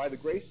that by the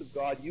grace of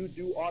God you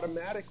do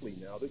automatically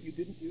now that you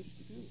didn't used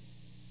to do.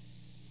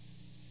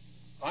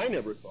 I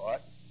never thought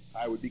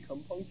I would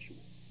become punctual.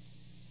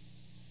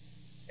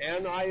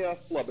 And I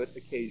flub it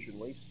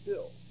occasionally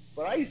still.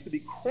 But I used to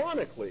be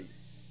chronically.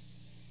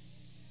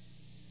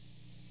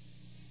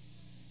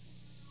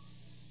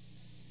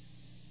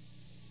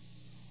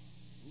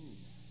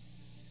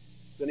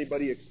 Is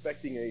anybody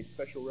expecting a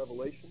special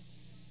revelation?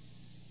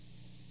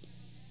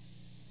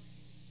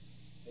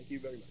 Thank you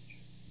very much.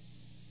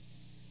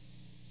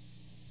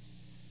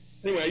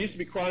 Anyway, I used to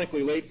be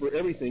chronically late for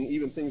everything,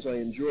 even things I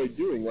enjoyed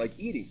doing, like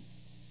eating.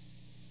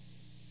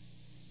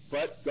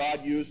 But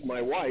God used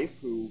my wife,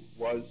 who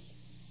was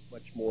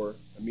much more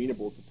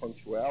amenable to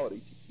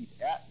punctuality, to keep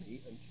at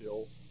me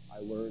until I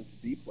learned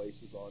to be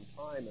places on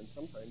time and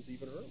sometimes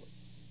even early,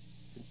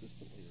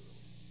 consistently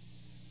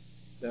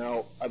early.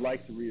 Now, I'd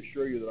like to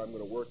reassure you that I'm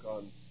going to work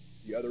on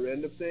the other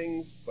end of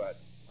things, but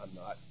I'm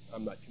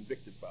not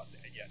convicted about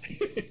that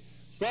yet.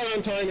 Start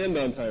on time, end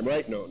on time,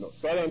 right? No.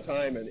 Start on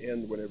time and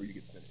end whenever you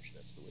get finished.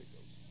 That's the way it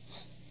goes.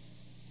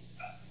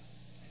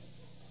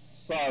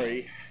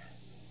 Sorry.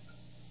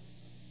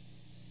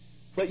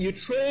 But you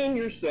train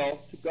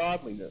yourself to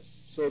godliness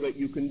so that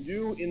you can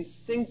do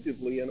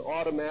instinctively and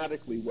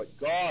automatically what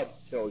God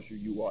tells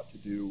you ought to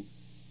do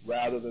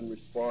rather than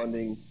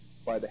responding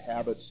by the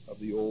habits of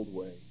the old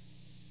way.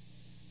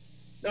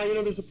 Now,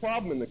 there's a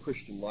problem in the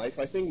Christian life.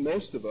 I think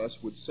most of us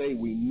would say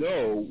we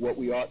know what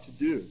we ought to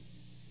do.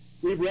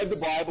 We've read the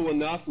Bible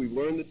enough. We've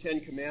learned the Ten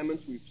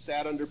Commandments. We've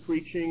sat under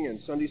preaching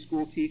and Sunday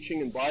school teaching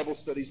and Bible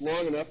studies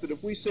long enough that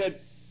if we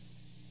said,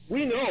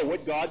 we know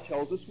what God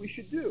tells us we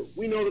should do.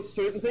 We know that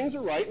certain things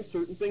are right and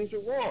certain things are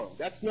wrong.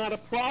 That's not a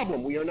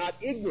problem. We are not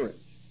ignorant.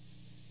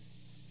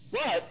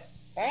 But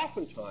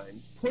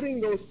oftentimes,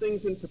 putting those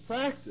things into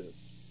practice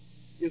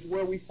is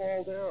where we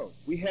fall down.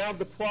 We have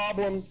the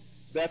problem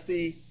that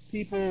the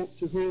people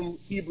to whom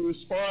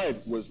Hebrews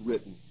 5 was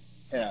written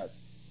had.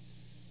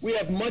 We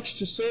have much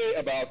to say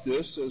about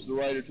this, says the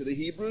writer to the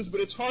Hebrews,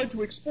 but it's hard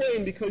to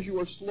explain because you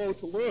are slow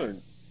to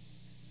learn.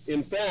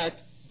 In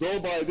fact, though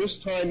by this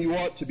time you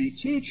ought to be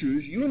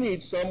teachers, you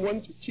need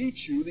someone to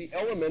teach you the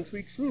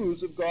elementary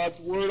truths of God's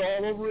Word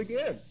all over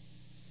again.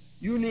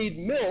 You need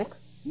milk,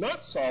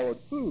 not solid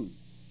food.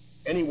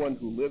 Anyone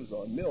who lives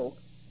on milk,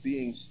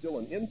 being still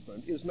an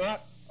infant, is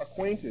not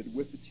acquainted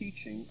with the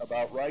teaching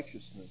about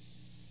righteousness.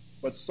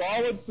 But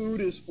solid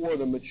food is for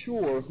the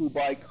mature who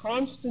by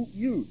constant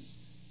use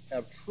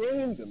have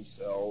trained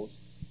themselves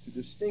to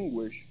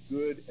distinguish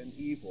good and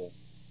evil.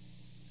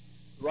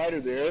 The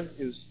writer there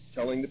is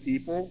telling the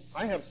people,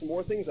 I have some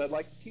more things I'd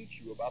like to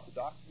teach you about the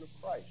doctrine of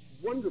Christ.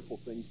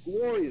 Wonderful things,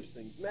 glorious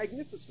things,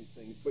 magnificent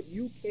things, but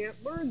you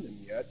can't learn them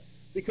yet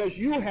because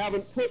you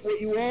haven't put what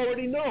you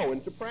already know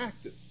into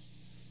practice.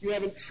 You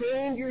haven't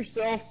trained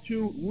yourself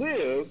to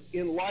live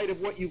in light of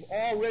what you've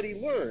already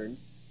learned.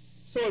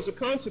 So as a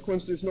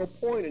consequence, there's no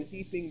point in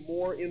heaping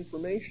more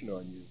information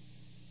on you.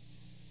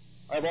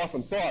 I've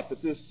often thought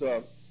that this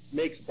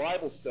makes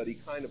Bible study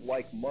kind of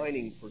like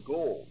mining for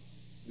gold,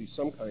 at least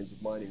some kinds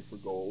of mining for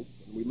gold.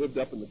 When we lived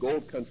up in the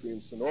gold country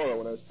in Sonora,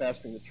 when I was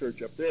pastoring the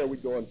church up there,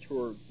 we'd go on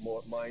tour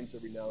of mines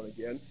every now and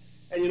again.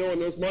 And when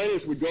those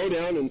miners would go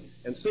down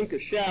and sink a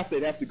shaft,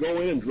 they'd have to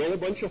go in and drill a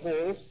bunch of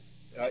holes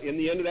in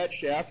the end of that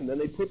shaft, and then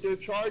they'd put their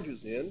charges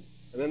in,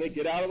 and then they'd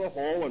get out of the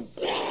hole and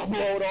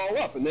blow it all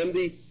up. And then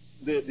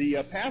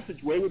the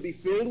passageway would be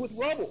filled with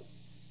rubble.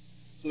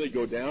 So they'd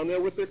go down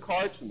there with their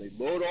carts, and they'd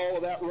load all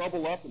of that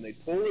rubble up, and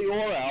they'd pull the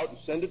ore out and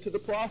send it to the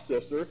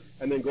processor,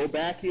 and then go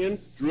back in,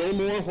 drill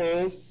more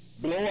holes,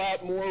 blow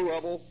out more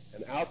rubble,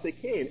 and out they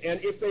came. And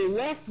if they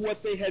left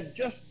what they had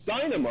just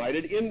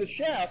dynamited in the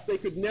shaft, they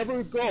could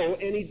never go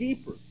any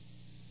deeper.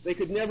 They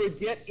could never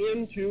get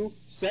in to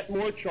set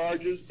more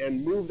charges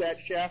and move that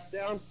shaft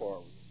down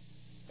forward.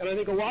 And I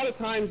think a lot of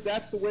times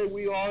that's the way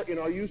we are in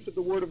our use of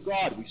the Word of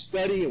God. We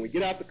study and we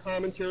get out the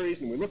commentaries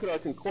and we look at our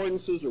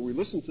concordances, or we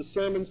listen to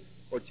sermons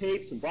or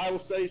tapes and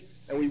Bible studies,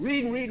 and we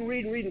read and read and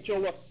read and read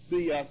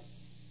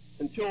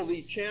until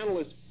the channel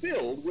is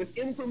filled with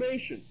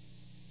information.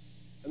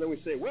 And then we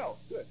say, well,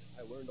 good,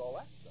 I learned all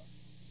that stuff.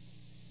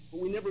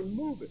 But we never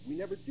move it. We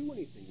never do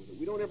anything with it.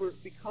 We don't ever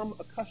become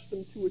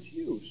accustomed to its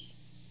use.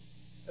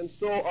 And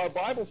so our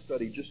Bible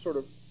study just sort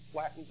of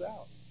flattens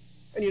out.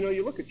 And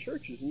you look at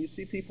churches and you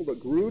see people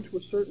that grew to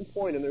a certain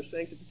point in their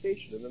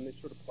sanctification, and then they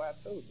sort of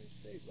plateaued. They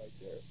stayed right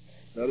there.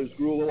 And others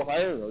grew a little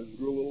higher, and others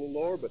grew a little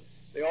lower, but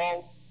they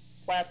all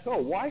plateau.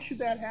 Why should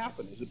that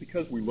happen? Is it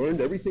because we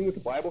learned everything that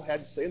the Bible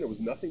had to say and there was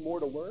nothing more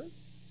to learn?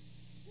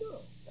 No,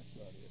 that's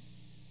not it.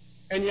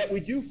 And yet we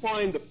do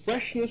find the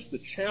freshness, the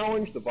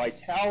challenge, the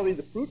vitality,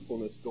 the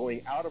fruitfulness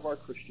going out of our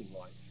Christian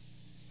life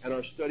and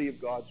our study of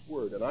God's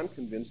Word. And I'm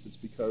convinced it's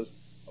because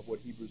of what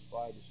Hebrews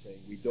 5 is saying.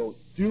 We don't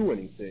do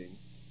anything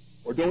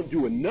or don't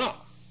do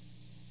enough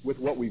with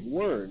what we've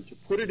learned to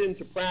put it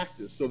into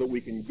practice so that we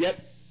can get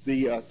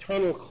the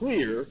tunnel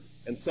clear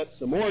and set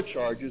some more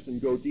charges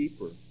and go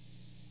deeper.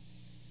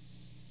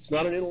 It's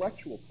not an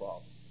intellectual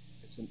problem.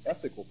 It's an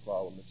ethical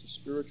problem. It's a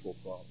spiritual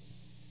problem.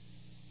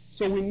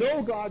 So we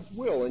know God's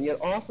will, and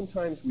yet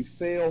oftentimes we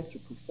fail to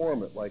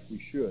perform it like we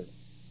should.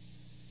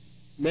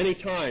 Many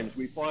times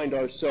we find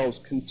ourselves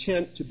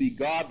content to be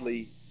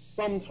godly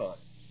sometimes,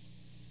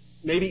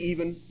 maybe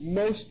even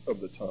most of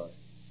the time.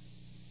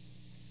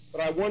 But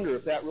I wonder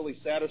if that really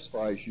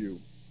satisfies you.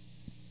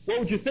 What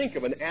would you think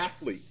of an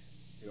athlete?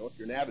 If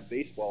you're an avid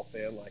baseball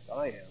fan like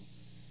I am,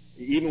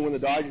 even when the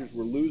Dodgers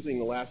were losing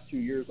the last 2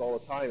 years all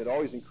the time, it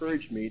always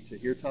encouraged me to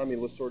hear Tommy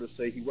Lasorda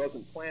say he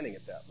wasn't planning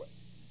it that way.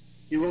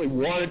 He really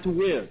wanted to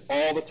win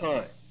all the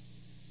time.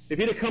 If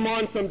he'd have come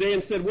on someday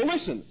and said, well,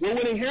 listen, we're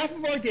winning half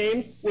of our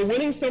games, we're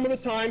winning some of the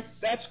time,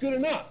 that's good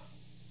enough.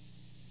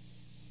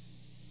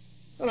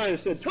 And I'd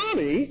have said,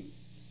 Tommy,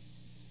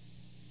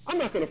 I'm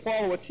not going to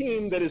follow a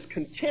team that is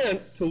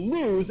content to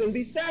lose and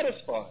be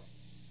satisfied.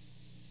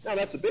 Now,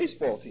 that's a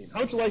baseball team.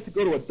 How would you like to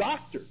go to a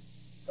doctor,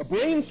 a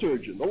brain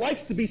surgeon, that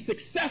likes to be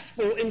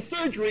successful in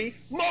surgery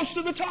most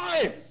of the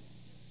time?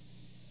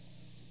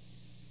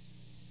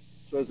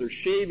 So as they're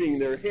shaving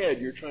their head,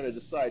 you're trying to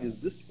decide, is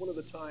this one of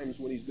the times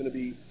when he's going to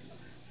be...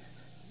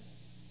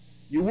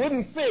 You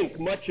wouldn't think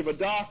much of a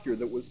doctor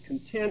that was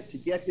content to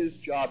get his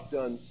job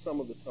done some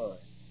of the time.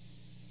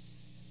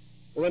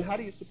 Well, then how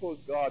do you suppose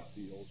God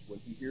feels when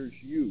he hears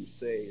you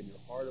say in your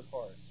heart of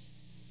hearts,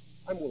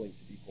 I'm willing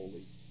to be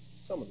holy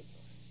some of the time?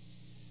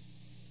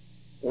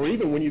 Or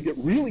even when you get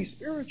really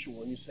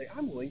spiritual and you say,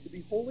 I'm willing to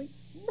be holy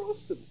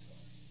most of the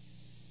time.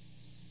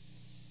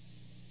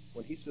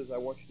 When he says, I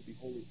want you to be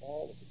holy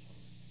all of the time.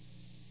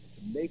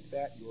 And to make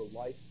that your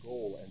life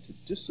goal and to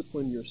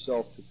discipline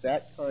yourself to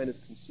that kind of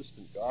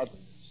consistent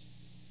godliness.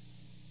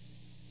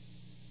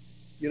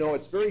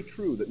 It's very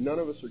true that none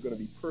of us are going to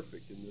be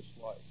perfect in this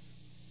life.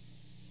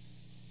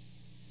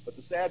 But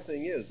the sad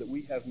thing is that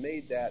we have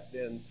made that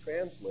then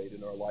translate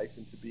in our life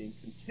into being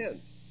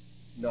content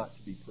not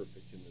to be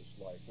perfect in this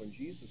life. When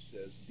Jesus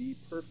says, be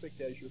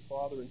perfect as your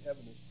Father in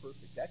heaven is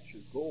perfect, that's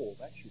your goal,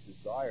 that's your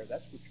desire,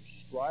 that's what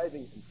you're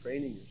striving and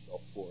training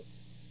yourself for.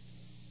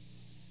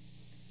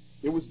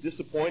 It was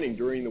disappointing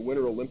during the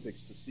Winter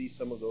Olympics to see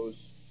some of those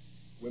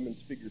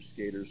women's figure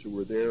skaters who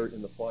were there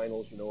in the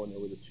finals, and there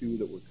were the two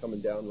that were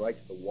coming down right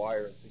to the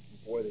wire and thinking,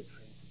 boy, they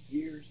trained for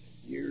years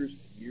and years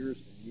and years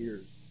and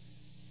years.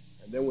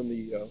 And then when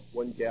the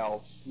one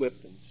gal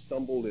slipped and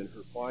stumbled in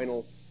her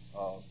final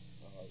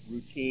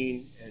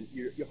routine, and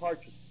your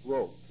heart just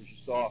broke because you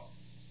saw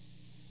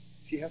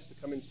she has to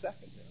come in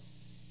second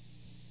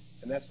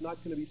now. And that's not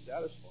going to be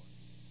satisfying.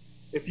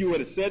 If you would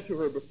have said to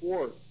her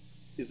before,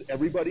 is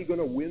everybody going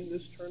to win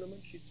this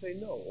tournament? She'd say,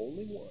 no,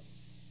 only one.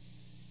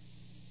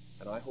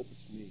 And I hope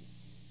it's me.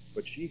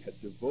 But she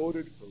had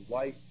devoted her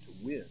life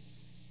to win.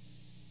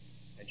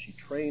 And she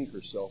trained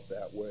herself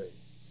that way.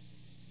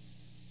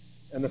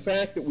 And the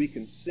fact that we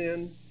can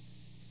sin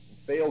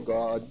and fail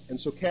God, and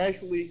so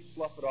casually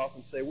slough it off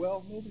and say,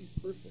 well, nobody's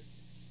perfect.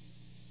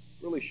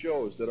 It really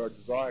shows that our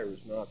desire is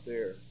not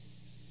there.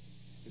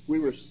 If we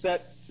were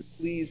set to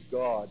please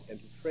God and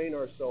to train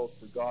ourselves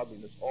for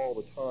godliness all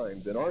the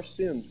time, then our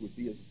sins would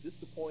be as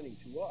disappointing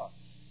to us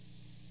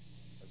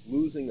as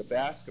losing a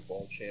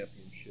basketball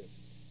championship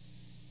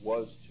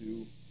was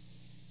to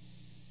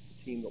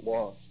the team that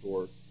lost,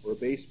 or a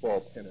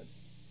baseball pennant.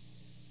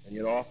 And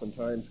yet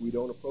oftentimes we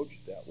don't approach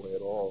it that way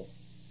at all.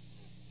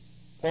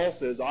 Paul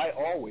says, I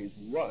always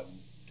run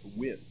to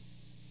win.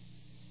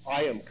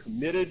 I am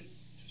committed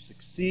to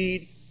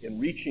succeed in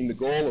reaching the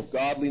goal of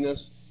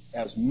godliness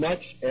as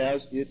much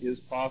as it is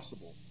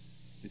possible.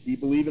 Did he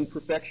believe in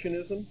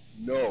perfectionism?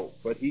 No,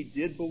 but he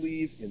did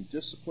believe in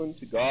discipline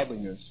to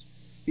godliness.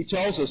 He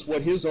tells us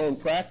what his own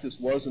practice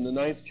was in the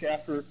 9th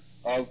chapter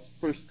of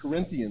 1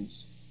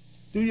 Corinthians.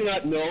 Do you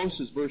not know,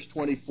 says verse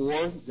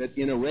 24, that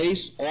in a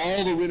race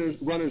all the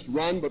runners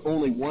run, but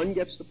only one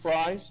gets the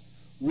prize?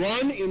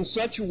 Run in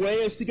such a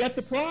way as to get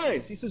the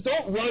prize. He says,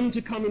 don't run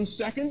to come in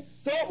second.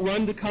 Don't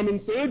run to come in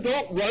third.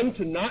 Don't run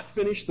to not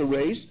finish the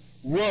race.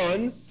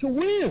 Run to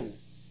win.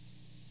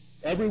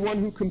 Everyone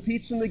who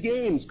competes in the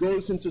games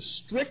goes into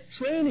strict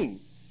training.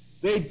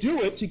 They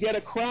do it to get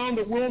a crown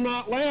that will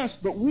not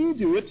last, but we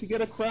do it to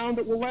get a crown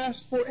that will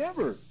last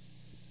forever.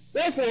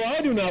 Therefore,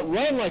 I do not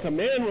run like a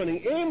man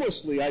running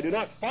aimlessly. I do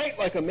not fight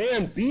like a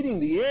man beating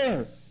the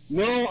air.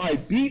 No, I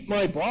beat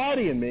my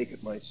body and make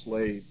it my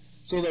slave,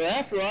 so that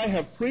after I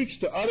have preached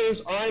to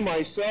others, I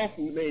myself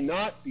may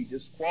not be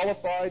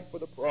disqualified for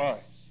the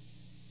prize.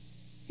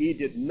 He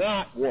did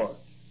not want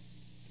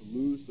to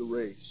lose the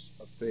race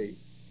of faith.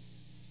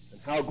 And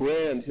how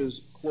grand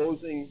his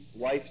closing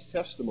life's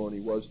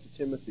testimony was to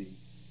Timothy.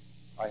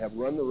 I have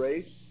run the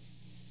race.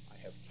 I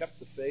have kept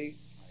the faith.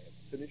 I have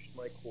finished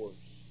my course.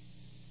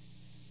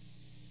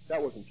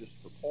 That wasn't just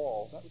for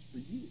Paul. That was for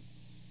you.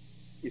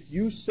 If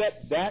you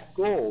set that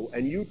goal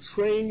and you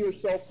train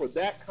yourself for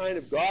that kind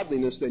of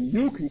godliness, then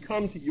you can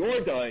come to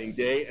your dying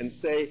day and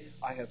say,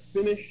 I have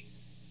finished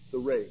the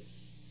race.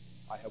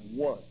 I have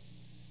won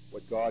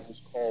what God has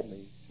called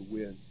me to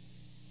win.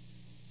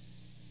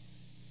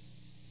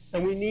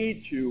 And we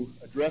need to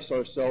address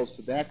ourselves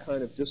to that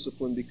kind of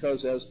discipline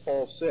because, as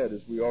Paul said,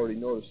 as we already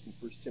noticed in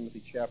 1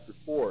 Timothy chapter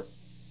 4,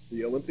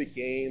 the Olympic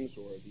Games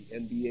or the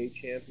NBA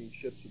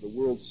championships or the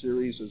World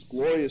Series, as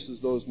glorious as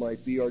those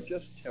might be, are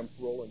just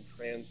temporal and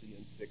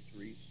transient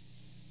victories.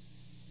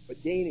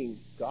 But gaining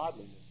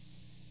godliness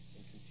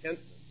and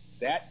contentment,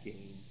 that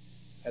gain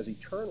has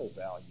eternal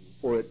value,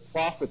 for it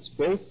profits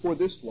both for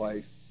this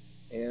life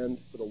and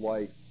for the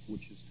life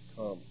which is to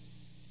come.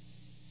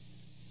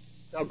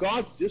 Now,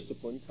 God's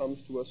discipline comes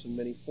to us in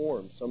many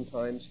forms.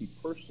 Sometimes he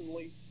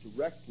personally,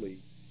 directly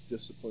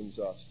disciplines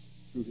us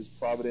through his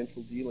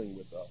providential dealing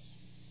with us.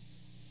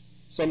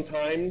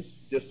 Sometimes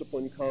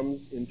discipline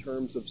comes in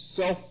terms of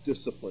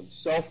self-discipline,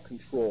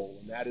 self-control,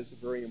 and that is a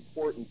very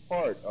important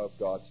part of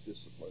God's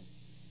discipline.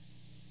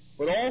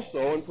 But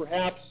also, and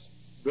perhaps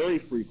very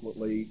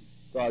frequently,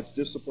 God's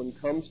discipline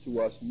comes to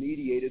us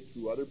mediated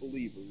through other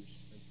believers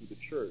and through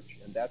the church,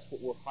 and that's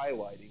what we're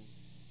highlighting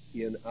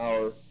in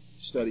our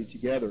study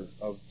together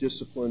of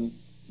discipline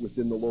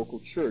within the local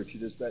church.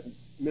 It is that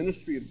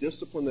ministry of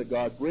discipline that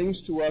God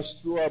brings to us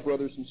through our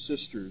brothers and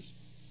sisters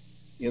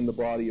in the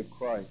body of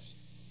Christ.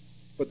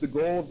 But the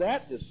goal of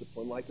that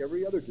discipline, like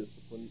every other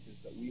discipline,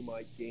 is that we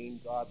might gain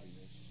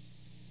godliness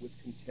with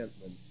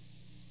contentment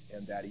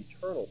and that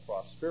eternal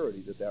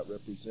prosperity that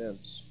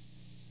represents.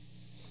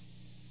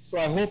 So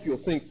I hope you'll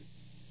think,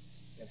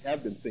 and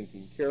have been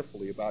thinking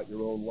carefully about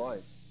your own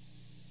life.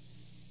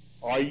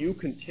 Are you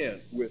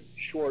content with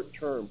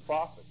short-term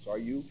profits? Are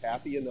you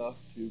happy enough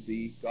to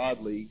be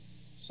godly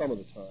some of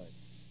the time?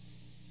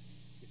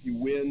 If you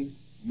win,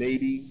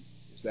 maybe,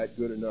 is that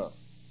good enough?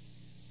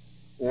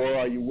 Or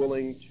are you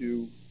willing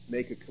to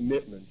make a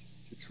commitment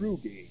to true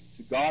gain,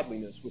 to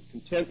godliness with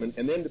contentment,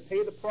 and then to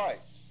pay the price?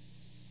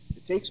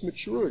 It takes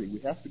maturity. We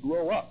have to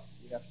grow up.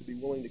 We have to be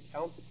willing to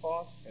count the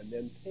cost and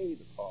then pay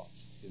the cost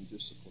in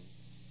discipline.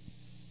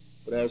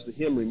 But as the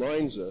hymn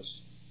reminds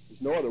us,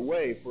 there's no other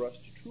way for us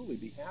to truly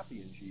be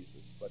happy in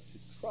Jesus but to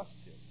trust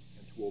him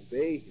and to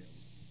obey him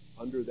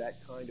under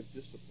that kind of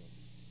discipline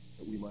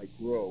that we might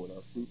grow in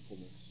our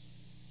fruitfulness.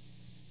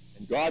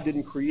 And God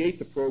didn't create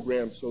the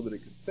program so that it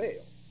could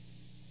fail.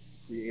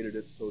 He created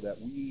it so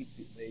that we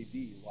may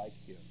be like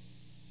him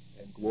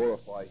and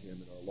glorify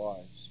him in our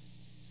lives.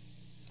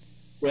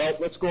 Well,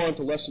 let's go on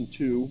to lesson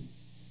 2,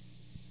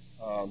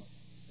 and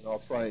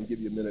I'll try and give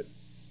you a minute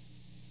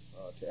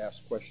to ask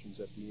questions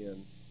at the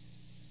end.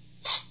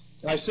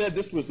 I said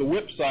this was the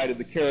whip side of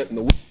the carrot and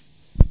the whip